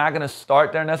said, you're not going to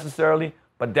start there necessarily,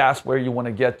 but that's where you want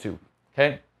to get to,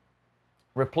 okay?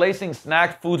 Replacing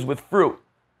snack foods with fruit.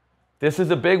 This is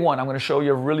a big one. I'm going to show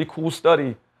you a really cool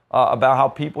study about how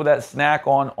people that snack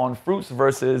on fruits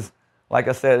versus, like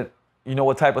I said,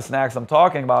 what type of snacks I'm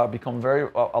talking about, become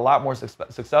a lot more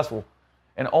successful.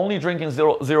 And only drinking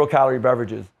zero calorie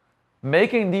beverages.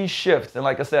 Making these shifts, and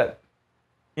like I said,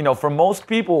 for most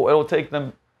people, it'll take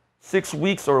them 6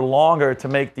 weeks or longer to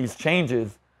make these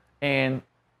changes, and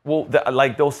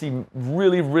they'll see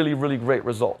really, really, really great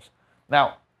results.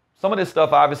 Now, some of this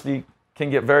stuff obviously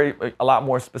can get a lot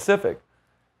more specific.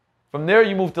 From there,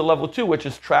 you move to level 2, which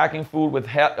is tracking food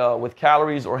with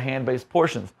calories or hand-based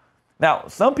portions. Now,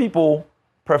 some people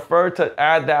prefer to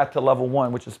add that to level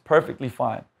 1, which is perfectly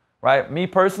fine, right? Me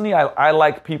personally, I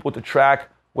like people to track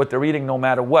what they're eating no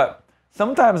matter what.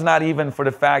 Sometimes not even for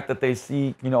the fact that they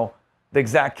see, the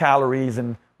exact calories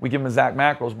and we give them exact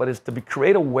macros, but it's to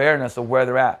create awareness of where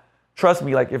they're at. Trust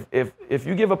me, if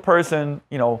you give a person,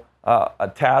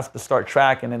 a task to start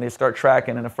tracking, and they start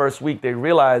tracking in the first week, they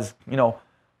realize,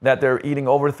 that they're eating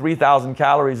over 3,000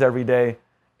 calories every day.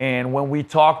 And when we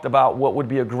talked about what would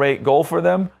be a great goal for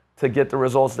them to get the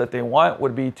results that they want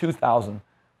would be 2,000,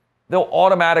 they'll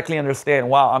automatically understand,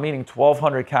 wow, I'm eating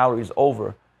 1,200 calories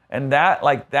over. And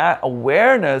that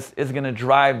awareness is going to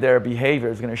drive their behavior.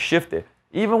 It's going to shift it,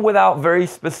 even without very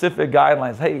specific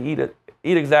guidelines. Hey,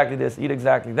 eat exactly this, eat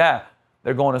exactly that.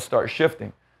 They're going to start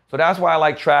shifting. So that's why I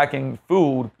like tracking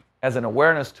food as an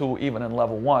awareness tool, even in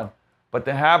level 1. But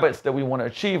the habits that we want to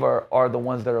achieve are the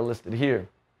ones that are listed here.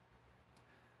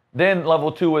 Then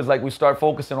level 2 is we start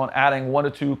focusing on adding 1 to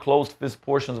 2 closed fist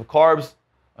portions of carbs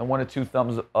and 1 to 2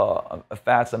 thumbs of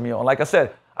fats a meal. And like I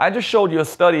said, I just showed you a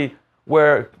study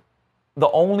where the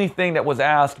only thing that was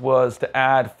asked was to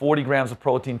add 40 grams of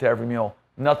protein to every meal,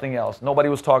 nothing else. Nobody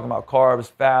was talking about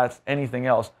carbs, fats, anything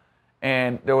else.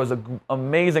 And there was an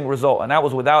amazing result. And that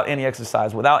was without any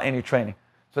exercise, without any training.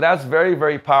 So that's very,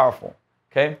 very powerful,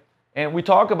 okay? And we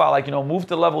talk about like, move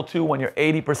to level 2 when you're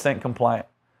 80% compliant,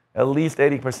 at least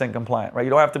 80% compliant, right? You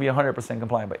don't have to be 100%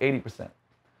 compliant, but 80%.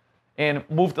 And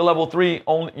move to level 3,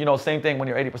 only, same thing when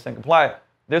you're 80% compliant.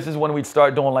 This is when we'd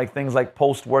start doing like things like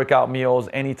post-workout meals,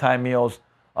 anytime meals,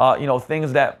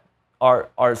 things that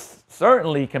are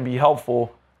certainly can be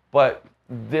helpful, but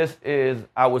this is,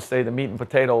 I would say, the meat and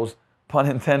potatoes, pun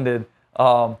intended,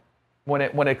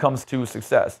 when it comes to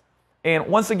success. And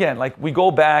once again, like we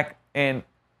go back, and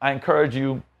I encourage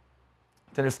you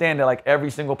to understand that like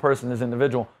every single person is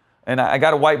individual. And I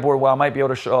got a whiteboard where I might be able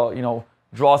to show,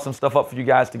 draw some stuff up for you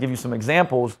guys to give you some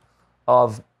examples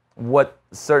of what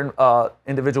certain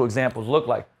individual examples look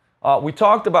like. We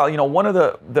talked about, one of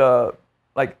the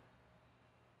like,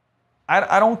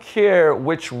 I don't care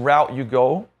which route you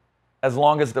go, as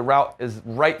long as the route is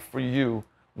right for you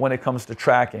when it comes to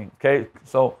tracking, okay?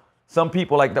 So some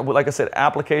people, like I said,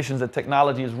 applications and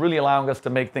technology is really allowing us to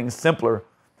make things simpler,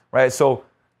 right? So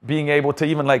being able to,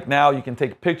 even like now, you can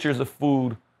take pictures of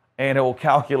food and it will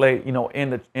calculate, in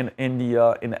the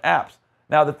apps.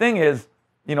 Now the thing is,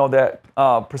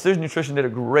 that Precision Nutrition did a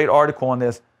great article on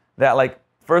this, that like,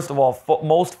 first of all,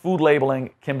 most food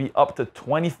labeling can be up to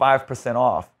 25%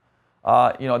 off.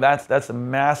 That's a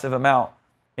massive amount.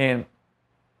 And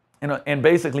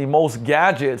basically most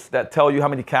gadgets that tell you how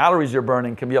many calories you're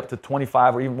burning can be up to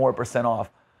 25 or even more % off.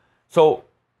 So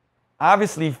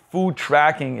obviously food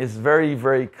tracking is very,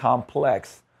 very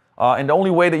complex. And the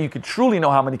only way that you could truly know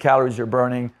how many calories you're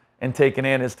burning and taking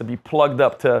in is to be plugged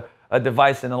up to a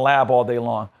device in a lab all day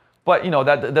long. But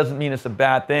that doesn't mean it's a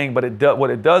bad thing, but what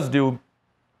it does do,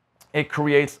 it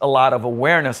creates a lot of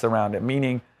awareness around it,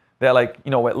 meaning that like,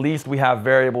 at least we have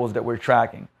variables that we're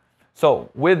tracking. So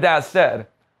with that said,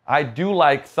 I do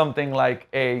like something like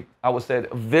I would say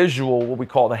a visual, what we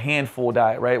call the handful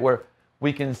diet, right? Where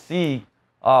we can see,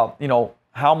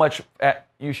 how much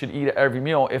you should eat at every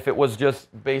meal if it was just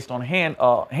based on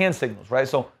hand signals, right?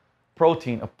 So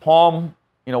protein, a palm,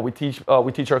 we teach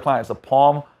our clients a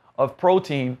palm of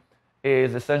protein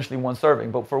is essentially 1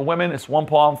 serving. But for women, it's 1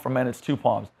 palm. For men, it's 2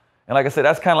 palms. And like I said,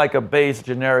 that's kind of like a base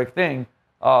generic thing.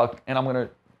 And I'm going to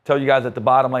tell you guys at the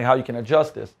bottom like how you can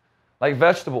adjust this. Like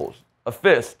vegetables, a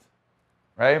fist,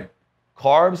 right?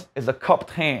 Carbs is a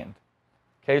cupped hand.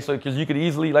 Okay, so because you could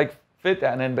easily like fit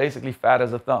that, and then basically fat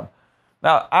as a thumb.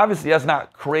 Now, obviously that's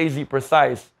not crazy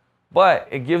precise, but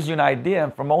it gives you an idea.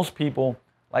 And for most people,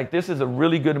 like this is a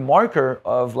really good marker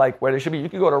of like where they should be. You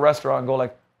could go to a restaurant and go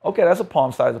like, okay, that's a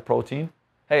palm size of protein.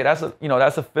 Hey, that's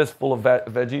a fistful of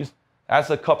veggies. That's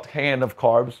a cupped hand of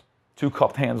carbs, 2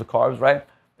 cupped hands of carbs, right?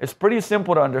 It's pretty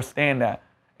simple to understand that.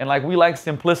 And like we like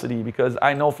simplicity, because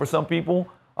I know for some people,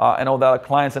 I know that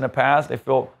clients in the past, they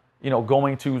feel,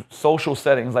 going to social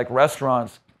settings like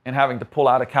restaurants and having to pull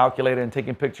out a calculator and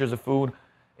taking pictures of food,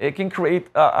 it can create,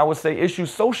 I would say,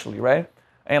 issues socially, right?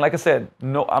 And like I said,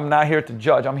 no, I'm not here to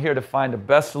judge. I'm here to find the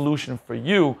best solution for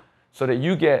you so that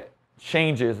you get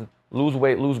changes, lose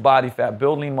weight, lose body fat,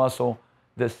 build lean muscle,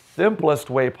 the simplest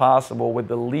way possible with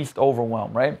the least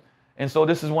overwhelm, right? And so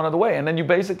this is one of the ways. And then you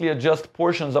basically adjust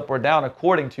portions up or down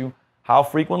according to how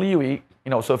frequently you eat.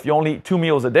 So if you only eat 2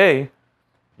 meals a day,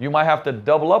 you might have to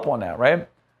double up on that, right?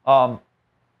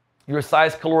 Your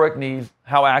size caloric needs,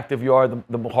 how active you are,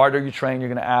 the harder you train, you're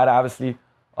going to add, obviously,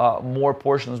 more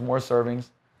portions, more servings.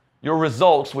 Your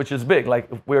results, which is big, like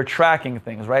we're tracking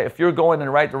things, right? If you're going in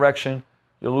the right direction,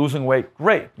 you're losing weight,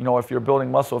 great. If you're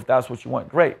building muscle, if that's what you want,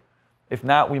 great. If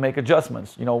not, we make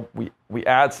adjustments. We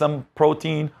add some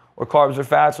protein or carbs or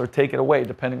fats or take it away,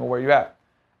 depending on where you're at.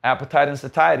 Appetite and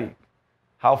satiety,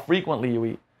 how frequently you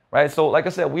eat, right? So like I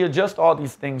said, we adjust all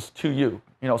these things to you.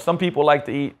 Some people like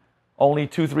to eat only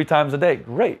 2-3 times a day.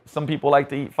 Great. Some people like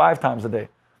to eat 5 times a day.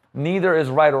 Neither is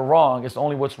right or wrong. It's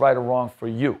only what's right or wrong for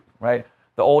you, right?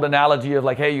 The old analogy of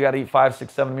like, hey, you got to eat 5,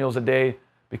 6, 7 meals a day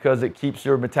because it keeps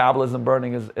your metabolism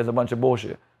burning is a bunch of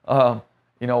bullshit. Now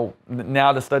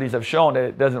the studies have shown that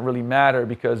it doesn't really matter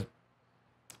because,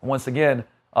 once again,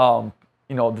 the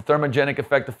thermogenic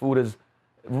effect of food is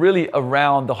really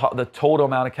around the total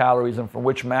amount of calories and from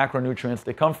which macronutrients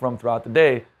they come from throughout the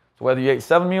day. So whether you ate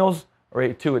 7 meals or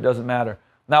ate 2, it doesn't matter.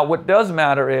 Now, what does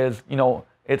matter is,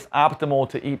 it's optimal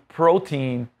to eat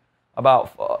protein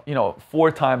about,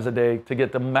 4 times a day to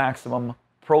get the maximum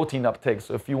protein uptake.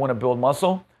 So if you want to build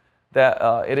muscle,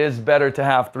 that it is better to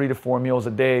have 3 to 4 meals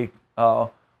a day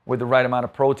with the right amount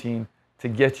of protein to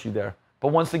get you there. But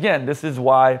once again, this is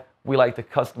why we like to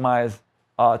customize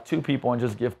to people and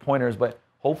just give pointers. But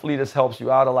hopefully this helps you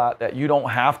out a lot, that you don't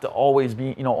have to always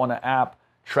be, on an app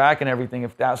tracking everything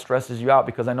if that stresses you out,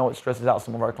 because I know it stresses out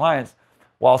some of our clients,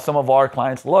 while some of our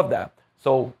clients love that.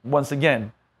 So once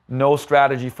again, no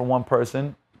strategy for one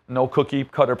person, no cookie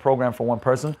cutter program for one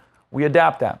person. We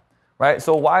adapt that, right?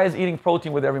 So why is eating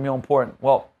protein with every meal important?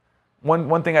 Well,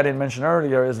 one thing I didn't mention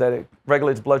earlier is that it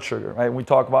regulates blood sugar, right? We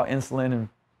talk about insulin and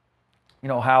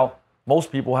how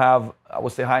most people have, I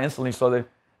would say, high insulin, so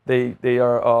they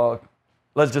are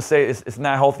let's just say it's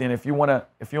not healthy. And if you want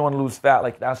to lose fat,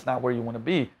 like that's not where you want to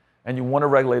be, and you want to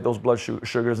regulate those blood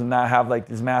sugars and not have like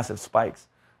these massive spikes.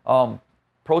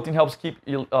 Protein helps keep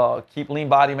lean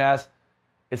body mass.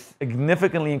 It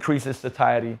significantly increases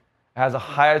satiety. It has a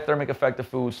higher thermic effect of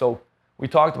food. So we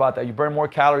talked about that. You burn more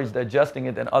calories digesting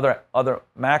it than other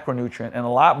macronutrient, and a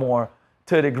lot more,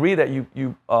 to a degree that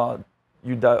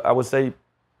I would say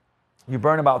you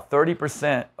burn about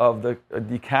 30% of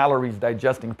the calories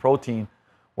digesting protein,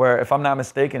 where if I'm not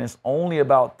mistaken, it's only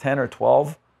about 10 or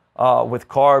 12 with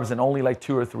carbs and only like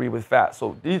 2 or 3 with fat.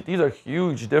 So these are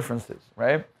huge differences,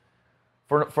 right?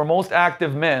 For most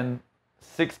active men,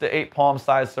 6 to 8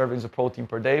 palm-sized servings of protein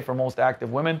per day. For most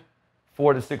active women,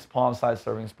 4 to 6 palm-sized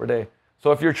servings per day.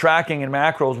 So if you're tracking in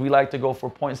macros, we like to go for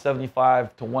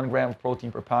 0.75 to 1 gram of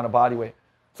protein per pound of body weight.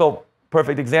 So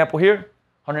perfect example here,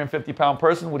 150-pound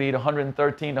person would eat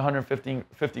 113 to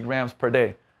 150 grams per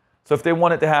day. So if they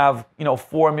wanted to have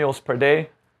 4 meals per day,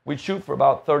 we'd shoot for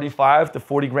about 35 to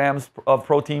 40 grams of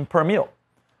protein per meal,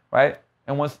 right?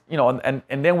 And once and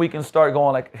then we can start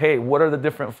going like, hey, what are the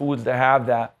different foods that have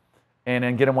that, and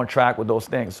then get them on track with those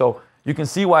things. So you can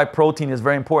see why protein is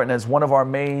very important as one of our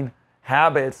main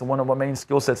habits, one of our main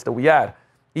skill sets that we add.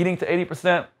 Eating to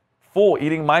 80% full,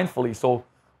 eating mindfully. So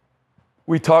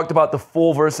we talked about the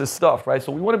full versus stuffed, right?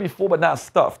 So we want to be full but not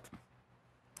stuffed.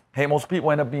 Hey, most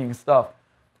people end up being stuffed.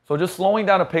 So just slowing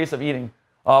down the pace of eating.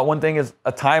 One thing is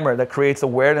a timer that creates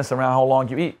awareness around how long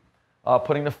you eat.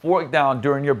 Putting the fork down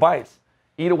during your bites.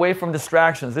 Eat away from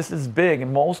distractions. This is big,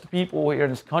 and most people here in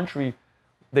this country,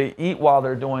 they eat while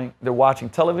they're watching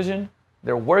television,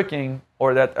 they're working,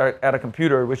 or that are at a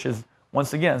computer, which is,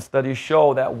 once again, studies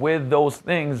show that with those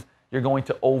things, you're going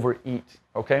to overeat,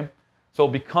 okay? So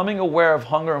becoming aware of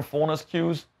hunger and fullness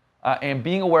cues, and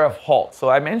being aware of halt. So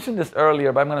I mentioned this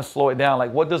earlier, but I'm going to slow it down.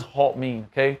 Like, what does halt mean,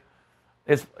 okay?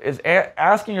 It's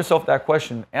asking yourself that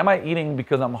question. Am I eating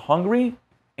because I'm hungry,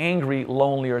 angry,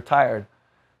 lonely, or tired?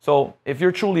 So if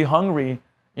you're truly hungry,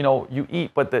 you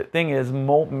eat. But the thing is,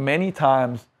 many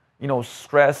times,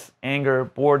 stress, anger,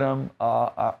 boredom,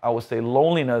 I would say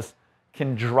loneliness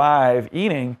can drive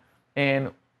eating,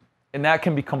 and that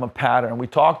can become a pattern. We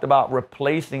talked about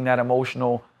replacing that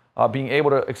emotional, being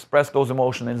able to express those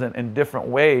emotions in different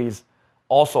ways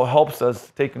also helps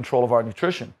us take control of our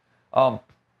nutrition.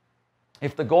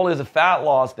 If the goal is a fat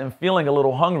loss, then feeling a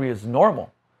little hungry is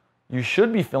normal. You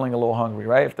should be feeling a little hungry,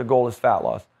 right? If the goal is fat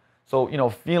loss. So,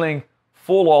 feeling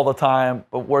full all the time,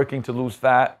 but working to lose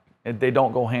fat, they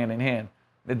don't go hand in hand.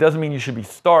 It doesn't mean you should be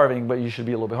starving, but you should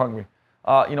be a little bit hungry.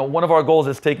 One of our goals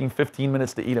is taking 15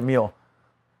 minutes to eat a meal.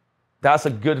 That's a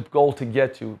good goal to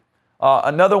get to.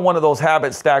 Another one of those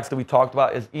habit stacks that we talked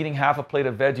about is eating half a plate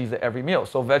of veggies at every meal.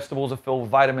 So vegetables are filled with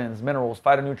vitamins, minerals,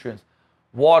 phytonutrients,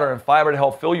 water, and fiber to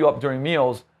help fill you up during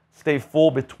meals, stay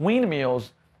full between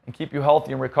meals, and keep you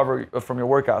healthy and recover from your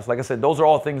workouts. Like I said, those are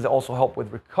all things that also help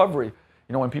with recovery.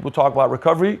 When people talk about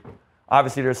recovery,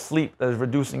 obviously there's sleep, there's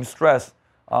reducing stress,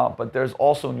 but there's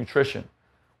also nutrition.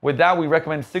 With that, we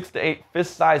recommend 6 to 8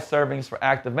 fist-sized servings for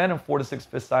active men and 4 to 6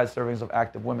 fist-sized servings of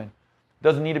active women.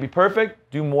 Doesn't need to be perfect.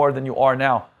 Do more than you are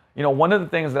now. One of the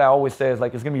things that I always say is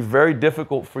like it's going to be very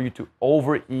difficult for you to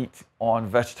overeat on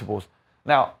vegetables.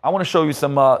 Now, I want to show you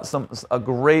a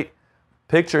great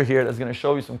picture here that's going to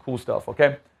show you some cool stuff,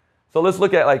 okay? So let's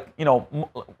look at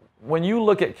when you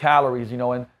look at calories,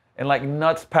 and like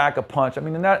nuts pack a punch. I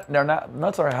mean,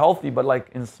 nuts are healthy, but like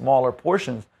in smaller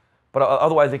portions. But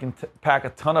otherwise, they can pack a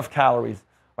ton of calories,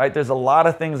 right? There's a lot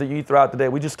of things that you eat throughout the day.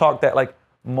 We just talked that like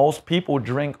most people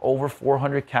drink over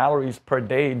 400 calories per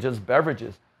day in just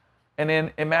beverages. And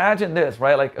then imagine this,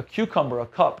 right? Like a cucumber, a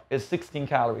cup is 16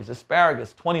 calories.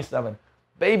 Asparagus, 27.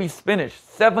 Baby spinach,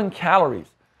 7 calories.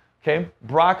 Okay,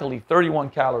 broccoli, 31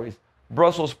 calories.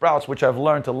 Brussels sprouts, which I've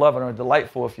learned to love and are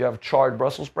delightful if you have charred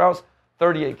Brussels sprouts,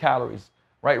 38 calories,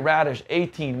 right? Radish,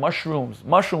 18. Mushrooms,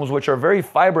 which are very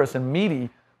fibrous and meaty,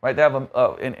 right? They have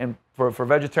for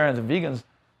vegetarians and vegans,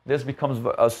 this becomes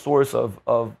a source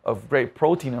of great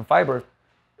protein and fiber.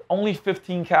 Only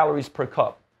 15 calories per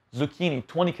cup. Zucchini,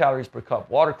 20 calories per cup.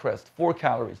 Watercress, 4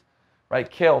 calories, right?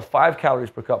 Kale, 5 calories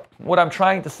per cup. What I'm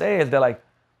trying to say is that, like,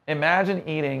 imagine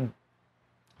eating,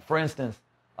 for instance,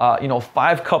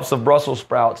 5 cups of Brussels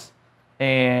sprouts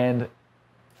and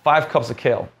 5 cups of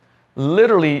kale.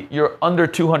 Literally, you're under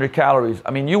 200 calories.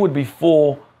 I mean, you would be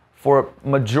full for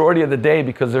majority of the day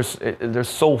because they're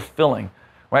so filling,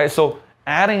 right? So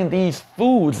adding these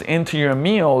foods into your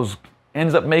meals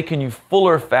ends up making you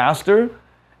fuller faster.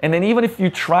 And then even if you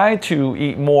try to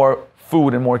eat more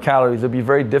food and more calories, it'll be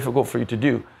very difficult for you to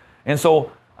do. And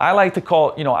so I like to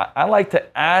call, I like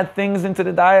to add things into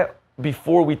the diet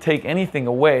before we take anything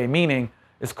away, meaning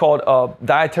it's called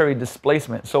dietary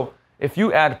displacement. So if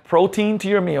you add protein to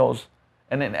your meals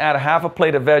and then add a half a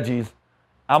plate of veggies,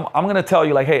 I'm going to tell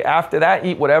you like, hey, after that,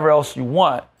 eat whatever else you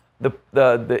want.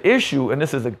 The issue, and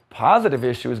this is a positive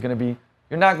issue, is going to be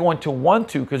you're not going to want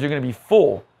to because you're going to be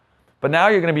full. But now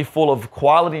you're going to be full of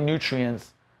quality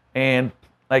nutrients, and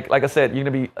like I said, you're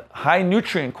going to be high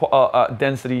nutrient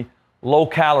density, low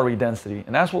calorie density,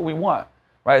 and that's what we want,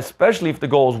 right? Especially if the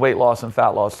goal is weight loss and fat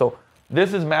loss. So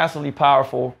this is massively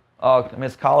powerful.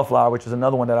 It's cauliflower, which is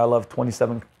another one that I love,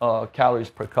 27 calories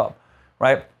per cup,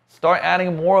 right? Start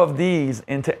adding more of these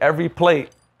into every plate,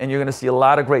 and you're going to see a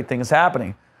lot of great things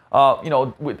happening.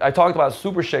 I talked about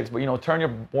super shakes, but turn your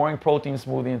boring protein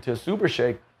smoothie into a super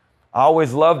shake. I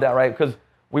always love that, right? Because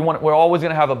we're always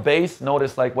going to have a base.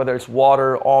 Notice, like, whether it's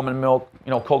water, almond milk,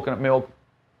 coconut milk,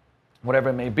 whatever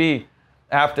it may be.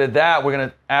 After that, we're going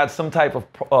to add some type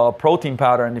of protein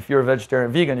powder. And if you're a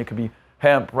vegetarian, vegan, it could be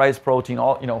hemp, rice protein,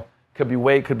 could be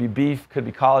whey, could be beef, could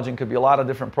be collagen, could be a lot of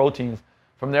different proteins.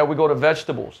 From there, we go to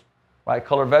vegetables, right?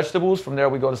 Color vegetables. From there,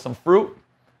 we go to some fruit.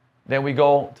 Then we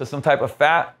go to some type of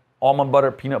fat, almond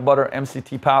butter, peanut butter,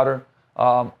 MCT powder,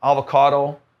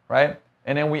 avocado, right?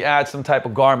 And then we add some type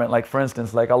of garment, like for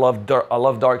instance, like I love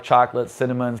dark chocolate,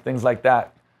 cinnamon, things like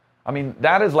that. I mean,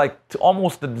 that is like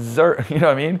almost the dessert, you know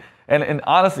what I mean? And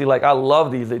honestly, like, I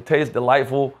love these. They taste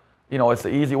delightful. It's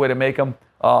an easy way to make them.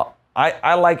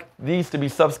 I like these to be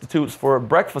substitutes for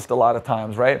breakfast a lot of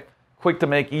times, right? Quick to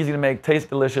make, easy to make, taste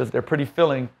delicious. They're pretty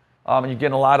filling. And you're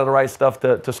getting a lot of the right stuff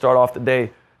to start off the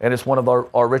day. And it's one of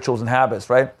our rituals and habits,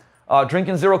 right?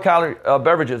 Drinking 0-calorie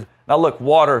beverages. Now look,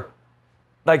 water,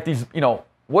 like these,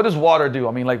 what does water do?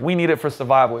 I mean, like, we need it for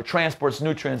survival. It transports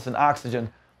nutrients and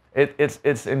oxygen.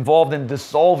 It's involved in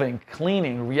dissolving,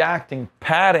 cleaning, reacting,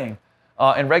 padding,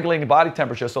 and regulating body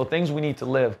temperature. So things we need to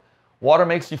live. Water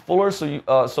makes you fuller, so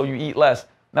you eat less.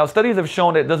 Now, studies have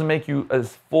shown that it doesn't make you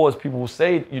as full as people will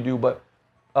say you do, but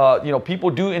people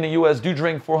in the U.S. do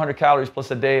drink 400 calories plus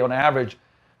a day on average.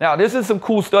 Now, this is some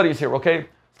cool studies here, okay?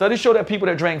 Studies show that people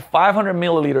that drank 500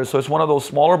 milliliters, so it's one of those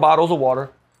smaller bottles of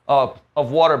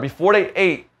water before they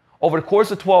ate, over the course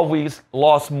of 12 weeks,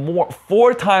 lost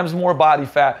 4 times more body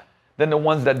fat than the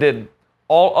ones that didn't.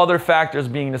 All other factors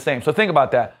being the same. So think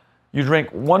about that. You drink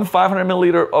one 500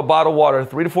 milliliter bottle of water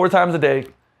 3 to 4 times a day,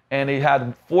 and they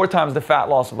had 4 times the fat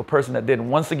loss of a person that didn't.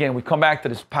 Once again, we come back to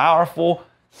this powerful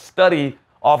study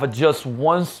off of just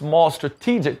one small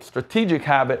strategic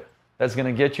habit that's going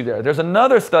to get you there. There's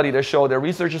another study that showed that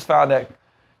researchers found that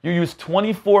you use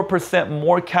 24%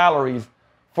 more calories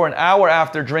for an hour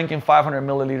after drinking 500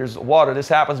 milliliters of water. This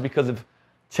happens because of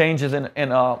changes in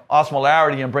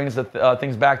osmolarity and brings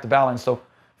things back to balance. So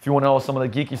if you want to know some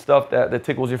of the geeky stuff that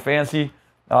tickles your fancy,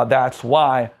 that's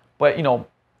why. But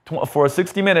for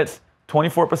 60 minutes,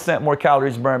 24% more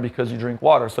calories burned because you drink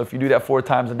water. So if you do that 4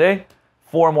 times a day,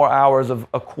 4 more hours of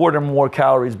a quarter more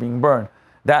calories being burned.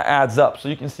 That adds up. So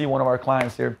you can see one of our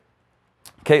clients here,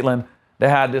 Caitlin, they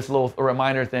had this little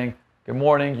reminder thing. Good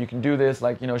morning, you can do this.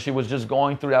 Like, she was just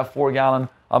going through that gallon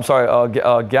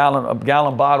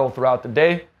bottle throughout the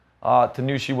day to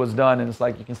knew she was done. And it's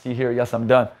like, you can see here, yes, I'm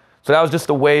done. So that was just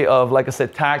a way of, like I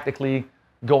said, tactically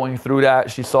going through that.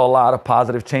 She saw a lot of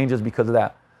positive changes because of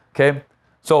that. Okay.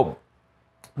 So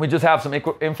we just have some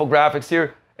infographics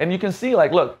here, and you can see,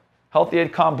 like, look, Healthy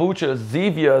Aid kombuchas,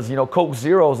 Zevias, Coke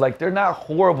Zeros, like, they're not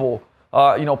horrible.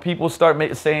 People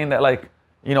start saying that, like,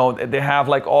 they have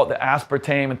like all the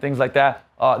aspartame and things like that.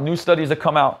 New studies have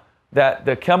come out that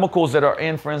the chemicals that are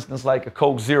in, for instance, like a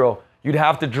Coke Zero, you'd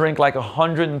have to drink like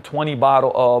 120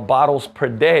 bottles per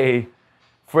day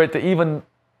for it to even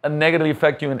negatively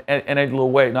affect you in any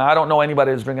little way. Now, I don't know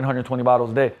anybody that's drinking 120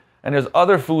 bottles a day. And there's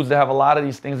other foods that have a lot of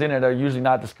these things in it that are usually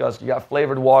not discussed. You got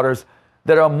flavored waters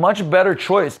that are a much better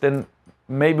choice than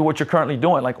maybe what you're currently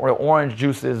doing, like orange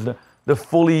juices, the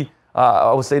fully,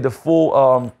 I would say the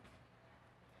full,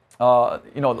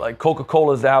 like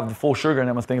Coca-Colas that have the full sugar in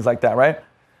them and things like that, right?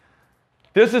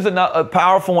 This is a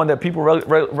powerful one that people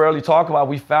rarely talk about.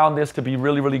 We found this to be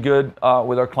really, really good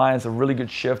with our clients, a really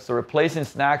good shift. So replacing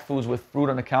snack foods with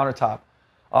fruit on the countertop.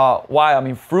 Why? I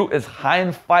mean, fruit is high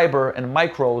in fiber and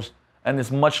micros, and it's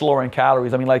much lower in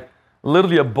calories. I mean, like,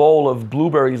 literally a bowl of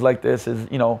blueberries like this is,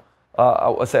 I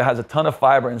would say, has a ton of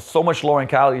fiber and so much lower in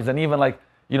calories than even like,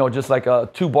 just like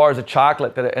 2 bars of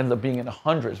chocolate that it ends up being in the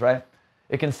hundreds, right?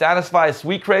 It can satisfy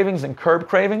sweet cravings and curb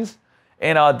cravings.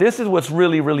 And this is what's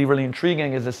really, really, really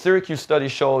intriguing is the Syracuse study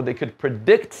showed they could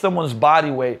predict someone's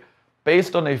body weight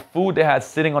based on the food they had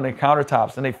sitting on their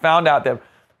countertops. And they found out that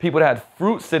people that had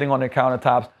fruit sitting on their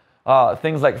countertops,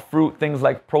 things like fruit, things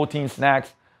like protein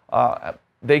snacks,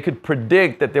 they could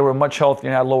predict that they were much healthier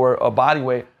and had lower body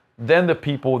weight than the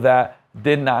people that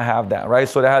did not have that, right?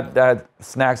 So they had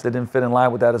snacks that didn't fit in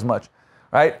line with that as much,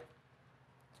 right?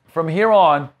 From here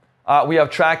on, we have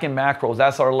tracking macros.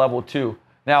 That's our level 2.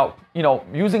 Now,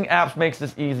 using apps makes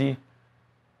this easy.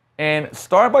 And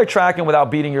start by tracking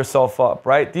without beating yourself up,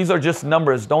 right? These are just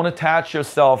numbers. Don't attach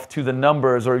yourself to the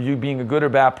numbers or you being a good or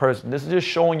bad person. This is just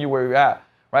showing you where you're at,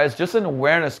 right? It's just an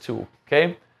awareness tool,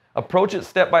 okay? Approach it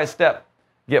step by step.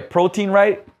 Get protein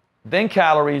right, then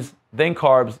calories, then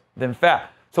carbs, then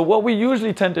fat. So what we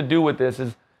usually tend to do with this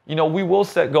is, we will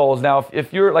set goals. Now,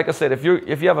 if you're, like I said, if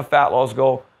you have a fat loss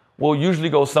goal, we'll usually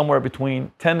go somewhere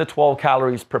between 10 to 12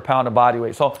 calories per pound of body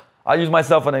weight. So I'll use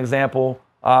myself as an example.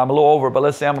 I'm a little over, but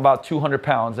let's say I'm about 200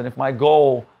 pounds. And if my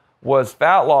goal was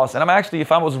fat loss, and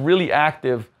if I was really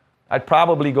active, I'd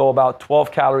probably go about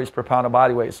 12 calories per pound of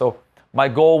body weight. So my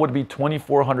goal would be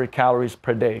 2,400 calories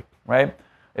per day, right?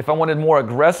 If I wanted more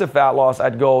aggressive fat loss,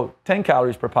 I'd go 10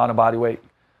 calories per pound of body weight.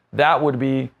 That would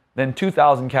be then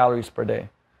 2,000 calories per day,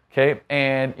 okay?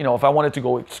 And, if I wanted to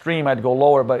go extreme, I'd go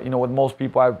lower. But, with most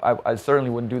people, I certainly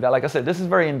wouldn't do that. Like I said, this is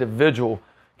very individual,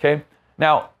 okay?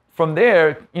 Now, from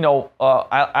there,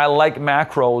 I like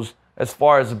macros as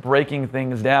far as breaking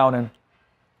things down. And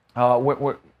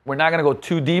we're not going to go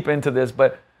too deep into this,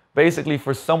 but basically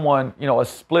for someone, a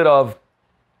split of,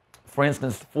 for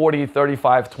instance, 40,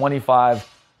 35, 25.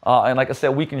 And like I said,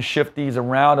 we can shift these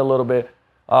around a little bit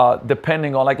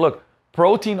depending on, look,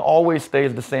 protein always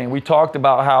stays the same. We talked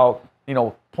about how,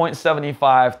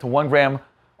 0.75 to 1 gram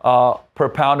per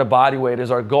pound of body weight is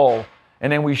our goal.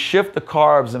 And then we shift the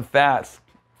carbs and fats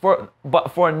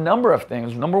but for a number of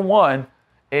things. Number one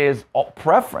is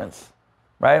preference,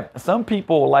 right? Some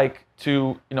people like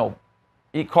to,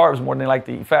 eat carbs more than they like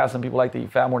to eat fat. Some people like to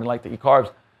eat fat more than they like to eat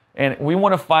carbs. And we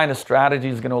want to find a strategy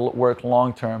that's going to work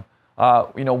long term.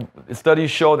 Studies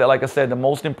show that, like I said, the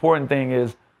most important thing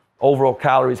is overall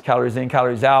calories in,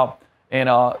 calories out. And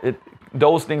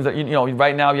those things that,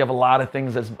 right now you have a lot of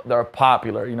things that are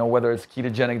popular, whether it's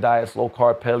ketogenic diets, low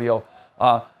carb,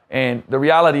 paleo. And the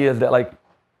reality is that,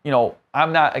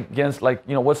 I'm not against,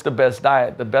 what's the best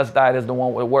diet? The best diet is the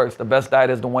one that works. The best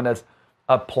diet is the one that's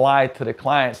applied to the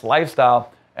client's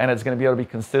lifestyle and it's going to be able to be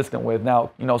consistent with. Now,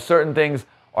 certain things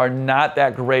are not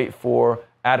that great for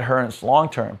adherence long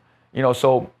term.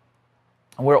 So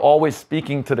we're always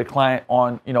speaking to the client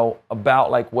on,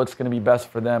 about what's going to be best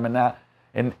for them and that.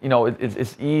 And,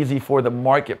 it's easy for the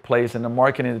marketplace and the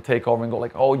marketing to take over and go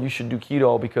oh, you should do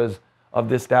keto because of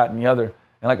this, that, and the other.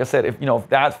 And like I said, if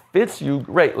that fits you,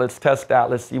 great, let's test that.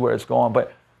 Let's see where it's going.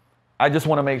 But I just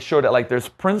want to make sure that there's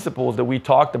principles that we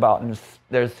talked about and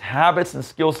there's habits and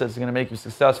skill sets that are going to make you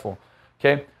successful.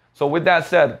 Okay. So with that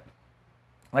said,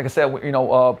 like I said,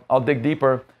 I'll dig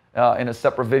deeper in a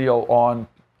separate video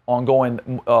on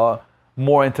going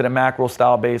more into the macro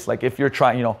style base. Like if you're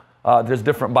trying, there's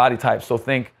different body types. So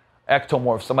think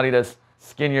ectomorph, somebody that's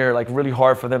skinnier, really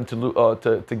hard for them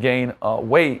to gain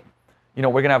weight. We're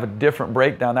going to have a different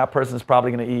breakdown. That person is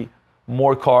probably going to eat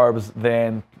more carbs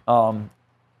than,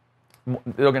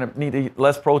 they're going to need to eat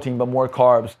less protein, but more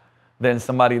carbs than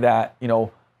somebody that,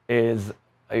 is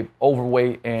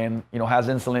overweight and, has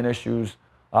insulin issues.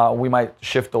 We might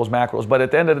shift those macros. But at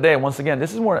the end of the day, once again,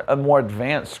 this is a more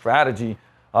advanced strategy.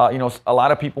 A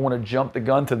lot of people want to jump the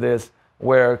gun to this,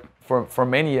 where for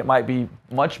many, it might be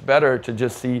much better to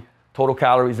just see total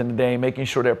calories in the day, making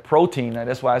sure they're protein. And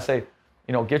that's why I say,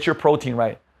 get your protein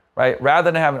right?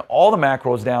 Rather than having all the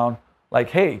macros down,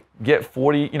 hey, get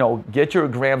 40, get your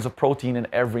grams of protein in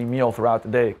every meal throughout the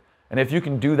day. And if you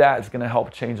can do that, it's going to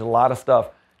help change a lot of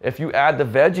stuff. If you add the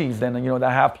veggies, then,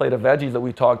 that half plate of veggies that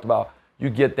we talked about, you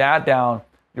get that down,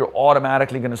 you're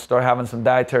automatically going to start having some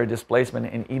dietary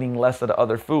displacement and eating less of the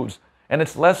other foods. And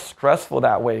it's less stressful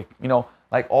that way.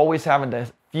 Always having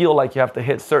to feel like you have to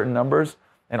hit certain numbers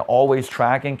and always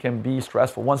tracking can be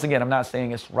stressful. Once again, I'm not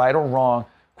saying it's right or wrong.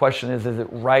 Question is it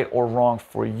right or wrong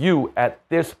for you at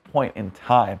this point in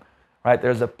time, right?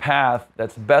 There's a path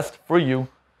that's best for you,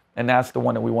 and that's the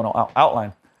one that we want to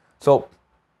outline. So,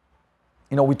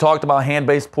 we talked about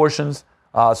hand-based portions.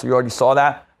 So you already saw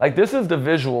that. This is the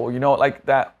visual,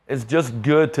 that is just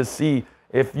good to see.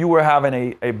 If you were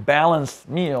having a balanced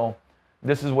meal,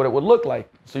 this is what it would look like.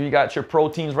 So you got your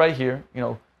proteins right here,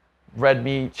 red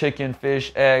meat, chicken,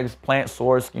 fish, eggs, plant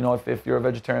source, if you're a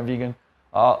vegetarian, vegan.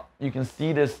 You can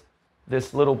see this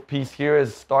this little piece here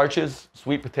is starches,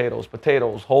 sweet potatoes,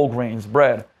 whole grains,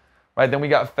 bread, right? Then we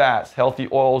got fats, healthy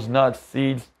oils, nuts,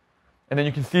 seeds. And then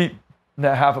you can see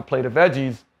that half a plate of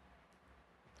veggies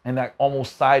and that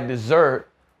almost side dessert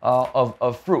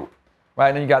of fruit, right?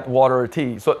 And then you got water or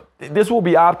tea. So this will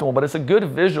be optimal, but it's a good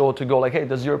visual to go like, hey,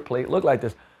 does your plate look like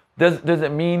this? Does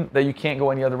it mean that you can't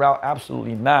go any other route?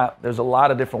 Absolutely not. There's a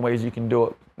lot of different ways you can do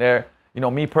it there. You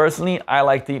know, me personally, I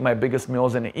like to eat my biggest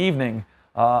meals in the evening.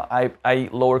 I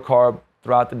eat lower carb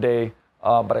throughout the day,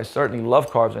 but I certainly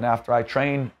love carbs. And after I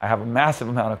train, I have a massive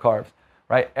amount of carbs,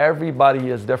 right? Everybody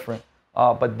is different.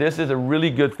 But this is a really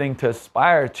good thing to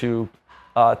aspire to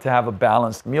have a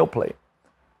balanced meal plate.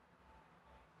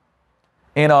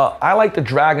 And I like the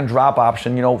drag and drop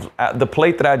option. You know, the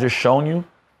plate that I just shown you,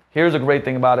 here's a great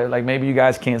thing about it. Like, maybe you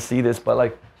guys can't see this, but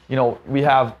like, you know, we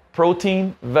have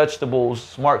protein, vegetables,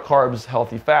 smart carbs,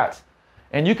 healthy fats.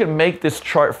 And you can make this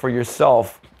chart for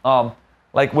yourself,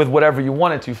 like with whatever you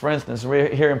wanted to. For instance,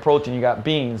 here in protein, you got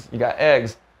beans, you got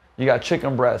eggs, you got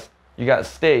chicken breast, you got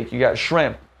steak, you got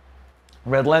shrimp,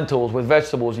 red lentils. With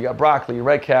vegetables, you got broccoli,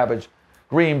 red cabbage,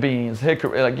 green beans,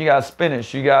 hickory, like you got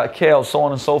spinach, you got kale, so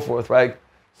on and so forth, right?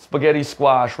 Spaghetti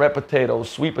squash, red potatoes,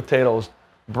 sweet potatoes,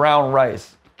 brown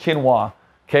rice, quinoa,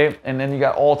 okay? And then you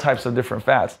got all types of different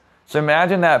fats. So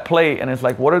imagine that plate, and it's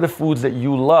like, what are the foods that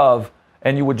you love?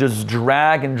 And you would just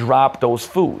drag and drop those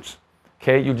foods,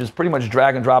 okay? You just pretty much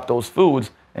drag and drop those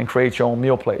foods and create your own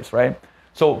meal plates, right?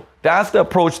 So that's the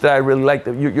approach that I really like.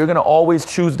 You're gonna always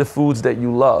choose the foods that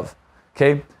you love,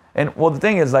 okay? And well, the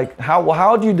thing is, like,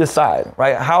 how do you decide,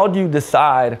 right? How do you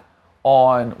decide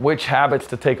on which habits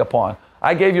to take upon?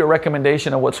 I gave you a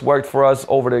recommendation of what's worked for us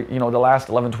over the, the last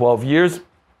 11, 12 years,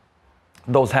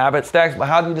 those habit stacks, but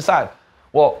how do you decide?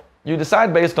 Well, you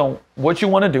decide based on what you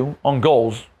want to do, on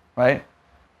goals, right?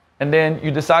 And then you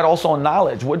decide also on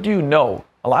knowledge. What do you know?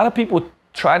 A lot of people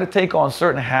try to take on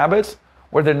certain habits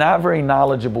where they're not very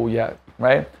knowledgeable yet,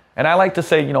 right? And I like to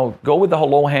say, go with the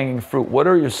low-hanging fruit. What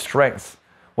are your strengths?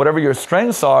 Whatever your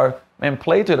strengths are, and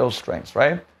play to those strengths,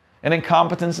 right? And then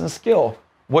competence and skill,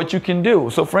 what you can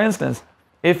do. So for instance,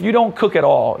 if you don't cook at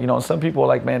all, some people are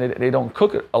like, man, they don't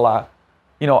cook a lot.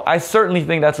 I certainly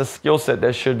think that's a skill set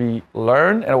that should be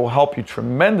learned, and it will help you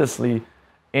tremendously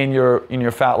in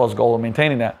your fat loss goal of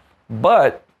maintaining that.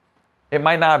 But it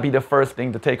might not be the first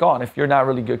thing to take on. If you're not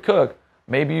really good cook,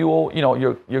 maybe you will,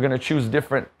 you're going to choose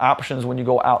different options when you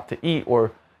go out to eat,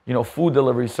 or food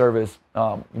delivery service.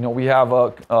 We have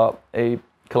a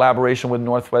collaboration with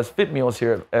Northwest Fit Meals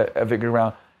here at Victory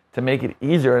Round to make it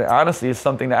easier. And honestly, it's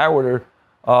something that I order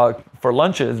for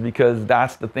lunches, because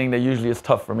that's the thing that usually is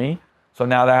tough for me. So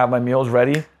now that I have my meals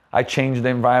ready, I change the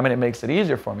environment. It makes it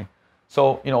easier for me.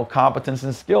 So, competence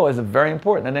and skill is very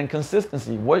important. And then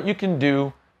consistency, what you can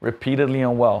do repeatedly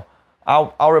and well.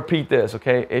 I'll repeat this,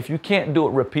 okay? If you can't do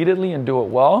it repeatedly and do it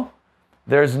well,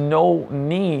 there's no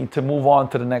need to move on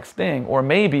to the next thing. Or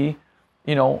maybe,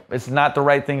 it's not the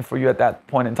right thing for you at that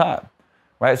point in time,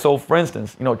 right? So for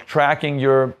instance, tracking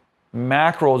your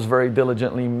macros very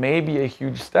diligently may be a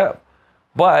huge step.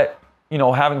 But,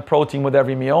 having protein with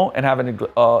every meal and having,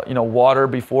 water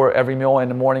before every meal in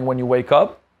the morning when you wake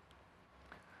up,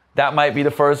 that might be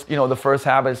the first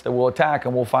habits that we'll attack,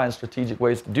 and we'll find strategic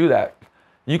ways to do that.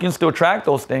 You can still track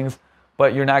those things,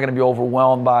 but you're not going to be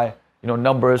overwhelmed by,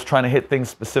 numbers, trying to hit things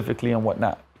specifically and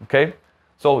whatnot, okay?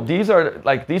 So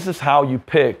this is how you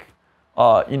pick,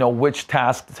 which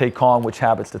task to take on, which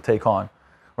habits to take on,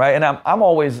 right? And I'm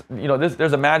always,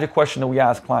 there's a magic question that we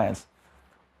ask clients.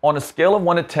 On a scale of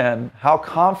 1 to 10, how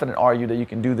confident are you that you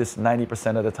can do this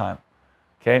 90% of the time,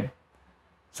 okay?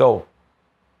 So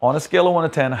on a scale of 1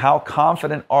 to 10, how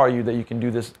confident are you that you can do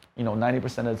this,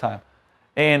 90% of the time?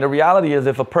 And the reality is,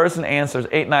 if a person answers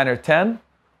 8, 9, or 10,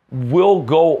 we'll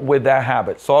go with that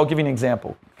habit. So I'll give you an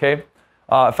example, okay?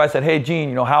 If I said, hey,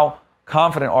 Gene, how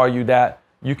confident are you that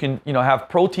you can, have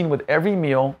protein with every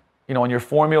meal, on your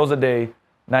 4 meals a day,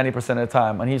 90% of the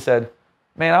time? And he said,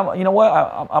 man,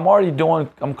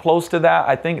 I'm close to that.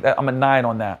 I think that I'm a 9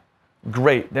 on that.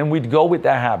 Great. Then we'd go with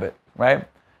that habit, right?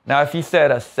 Now, if he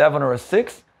said a 7 or a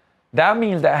 6, that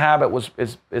means that habit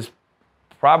is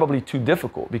probably too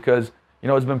difficult, because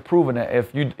it's been proven that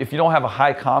if you don't have a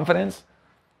high confidence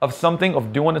of something,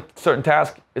 of doing a certain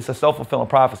task, it's a self-fulfilling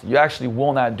prophecy. You actually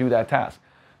will not do that task.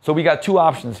 So we got two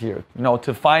options here,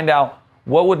 to find out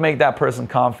what would make that person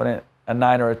confident, a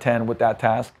 9 or a 10 with that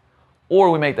task, or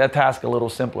we make that task a little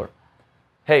simpler.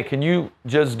 Hey, can you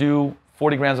just do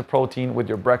 40 grams of protein with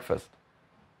your breakfast?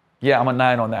 Yeah, I'm a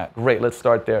 9 on that. Great, let's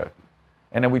start there.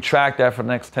 And then we track that for the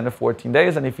next 10 to 14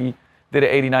 days. And if he did it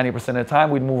 80, 90% of the time,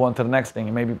 we'd move on to the next thing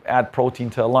and maybe add protein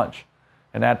to a lunch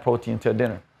and add protein to a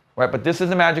dinner. right? But this is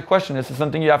a magic question. This is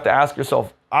something you have to ask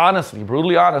yourself honestly,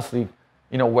 brutally honestly,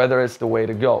 whether it's the way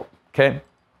to go, okay?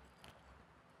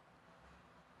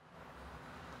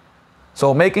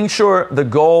 So making sure the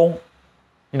goal,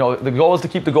 the goal is to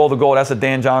keep the goal the goal. That's a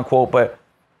Dan John quote. But,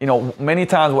 many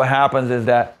times what happens is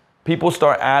that people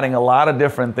start adding a lot of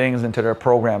different things into their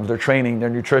programs, their training, their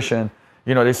nutrition.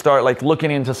 They start like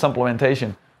looking into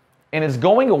supplementation. And it's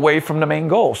going away from the main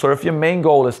goal. So if your main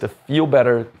goal is to feel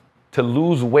better, to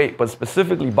lose weight, but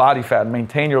specifically body fat,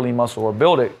 maintain your lean muscle or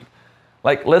build it,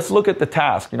 like let's look at the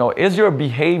task. Is your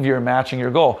behavior matching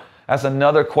your goal? That's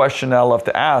another question that I love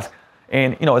to ask.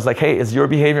 And, it's like, hey, is your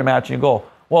behavior matching your goal?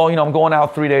 Well, I'm going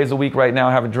out 3 days a week right now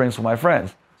having drinks with my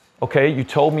friends. Okay, you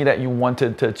told me that you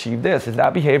wanted to achieve this. Is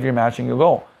that behavior matching your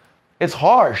goal? It's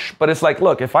harsh, but it's like,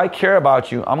 look, if I care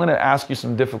about you, I'm going to ask you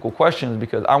some difficult questions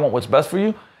because I want what's best for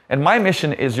you. And my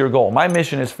mission is your goal. My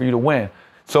mission is for you to win.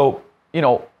 So,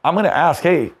 I'm going to ask,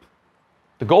 hey,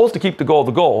 the goal is to keep the goal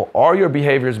the goal. Are your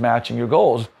behaviors matching your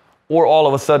goals? Or all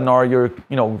of a sudden are your,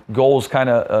 goals kind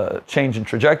of changing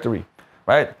trajectory,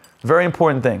 right? Very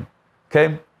important thing,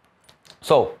 okay?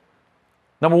 So,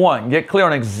 number one, get clear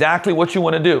on exactly what you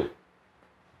want to do.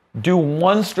 Do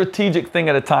one strategic thing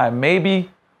at a time, maybe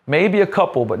a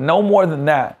couple, but no more than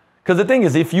that. Because the thing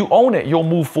is, if you own it, you'll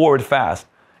move forward fast.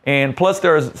 And plus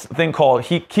there's a thing called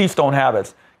keystone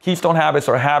habits. Keystone habits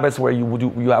are habits where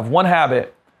you have one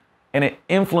habit and it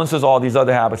influences all these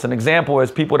other habits. An example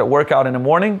is people that work out in the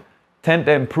morning tend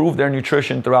to improve their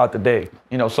nutrition throughout the day.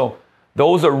 So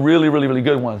those are really, really, really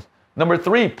good ones. Number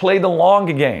three, play the long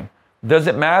game.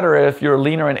 Doesn't matter if you're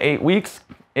leaner in 8 weeks,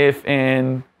 if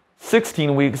in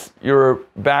 16 weeks you're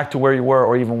back to where you were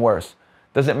or even worse.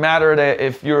 Doesn't matter that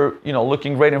if you're,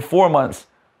 looking great in 4 months,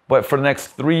 but for the next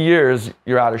 3 years,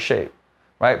 you're out of shape,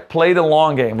 right? Play the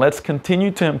long game. Let's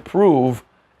continue to improve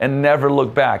and never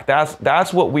look back.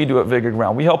 That's what we do at Vigor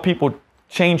Ground. We help people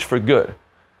change for good,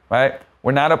 right?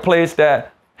 We're not a place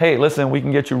that, hey, listen, we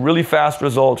can get you really fast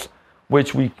results,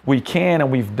 which we can,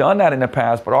 and we've done that in the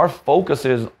past, but our focus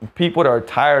is people that are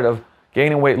tired of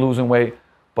gaining weight, losing weight,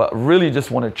 but really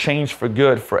just want to change for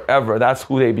good forever. That's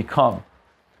who they become.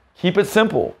 Keep it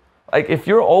simple. Like if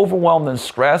you're overwhelmed and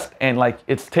stressed and like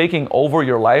it's taking over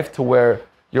your life to where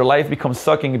your life becomes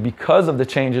sucking because of the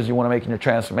changes you want to make in your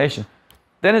transformation,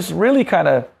 then it's really kind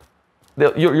of,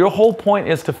 your whole point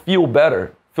is to feel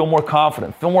better, feel more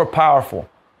confident, feel more powerful.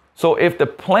 So if the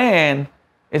plan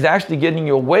is actually getting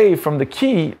you away from the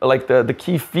key, like the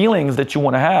key feelings that you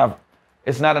want to have,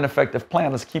 it's not an effective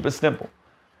plan. Let's keep it simple.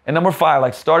 And number five,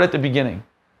 like start at the beginning,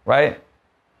 right?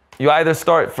 You either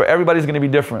start, for everybody's going to be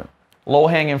different. Low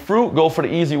hanging fruit, go for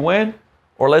the easy win,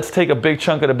 or let's take a big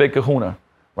chunk of the big kahuna,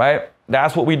 right?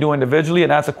 That's what we do individually,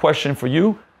 and that's a question for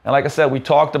you. And like I said, we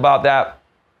talked about that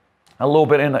a little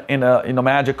bit in the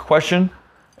magic question.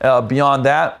 Beyond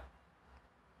that,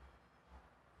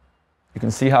 you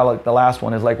can see how like the last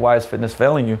one is like, why is fitness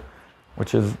failing you?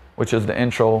 Which is the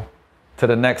intro to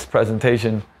the next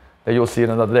presentation that you'll see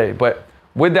another day. But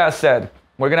with that said,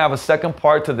 we're gonna have a second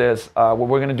part to this where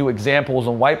we're gonna do examples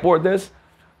and whiteboard this.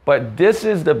 But this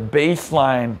is the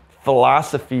baseline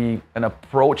philosophy and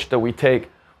approach that we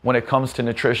take when it comes to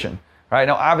nutrition. Right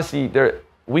now, obviously,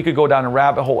 we could go down a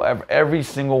rabbit hole every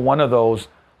single one of those.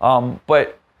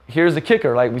 But here's the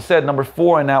kicker: like we said, number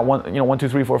 4 in that one, 1, 2,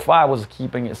 3, 4, 5 was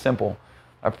keeping it simple.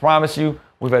 I promise you,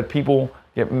 we've had people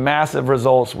get massive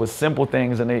results with simple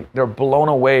things, and they're blown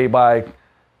away by,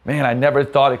 man, I never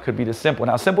thought it could be this simple.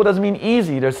 Now, simple doesn't mean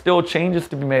easy. There's still changes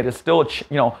to be made. There's still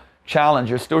challenge.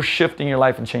 You're still shifting your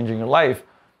life and changing your life,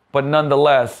 but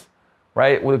nonetheless,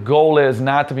 right? The goal is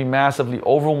not to be massively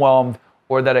overwhelmed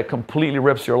or that it completely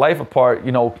rips your life apart.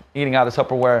 Eating out of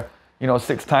Tupperware,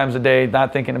 6 times a day,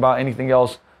 not thinking about anything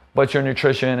else but your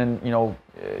nutrition, and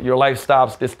your life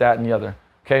stops, this, that, and the other.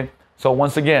 Okay. So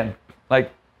once again,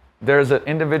 like there's an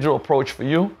individual approach for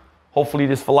you. Hopefully,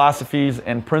 these philosophies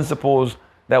and principles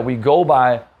that we go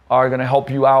by are going to help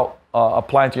you out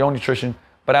applying to your own nutrition.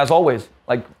 But as always,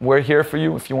 like we're here for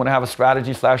you if you want to have a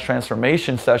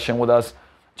strategy/transformation session with us,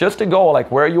 just to go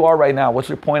like where you are right now, what's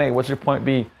your point A, what's your point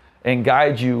B, and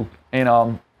guide you in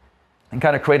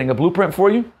kind of creating a blueprint for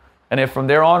you. And if from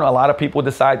there on, a lot of people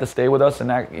decide to stay with us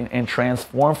and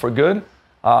transform for good,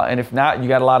 and if not, you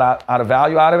got a lot out of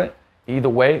value out of it. Either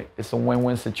way, it's a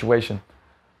win-win situation.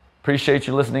 Appreciate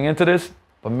you listening into this,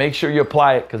 but make sure you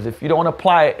apply it, because if you don't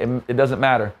apply it, it doesn't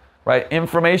matter, right?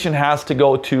 Information has to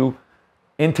go to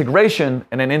integration,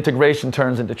 and then integration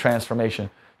turns into transformation.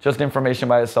 Just information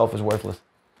by itself is worthless.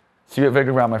 See you at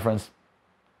Vigor Ground, my friends.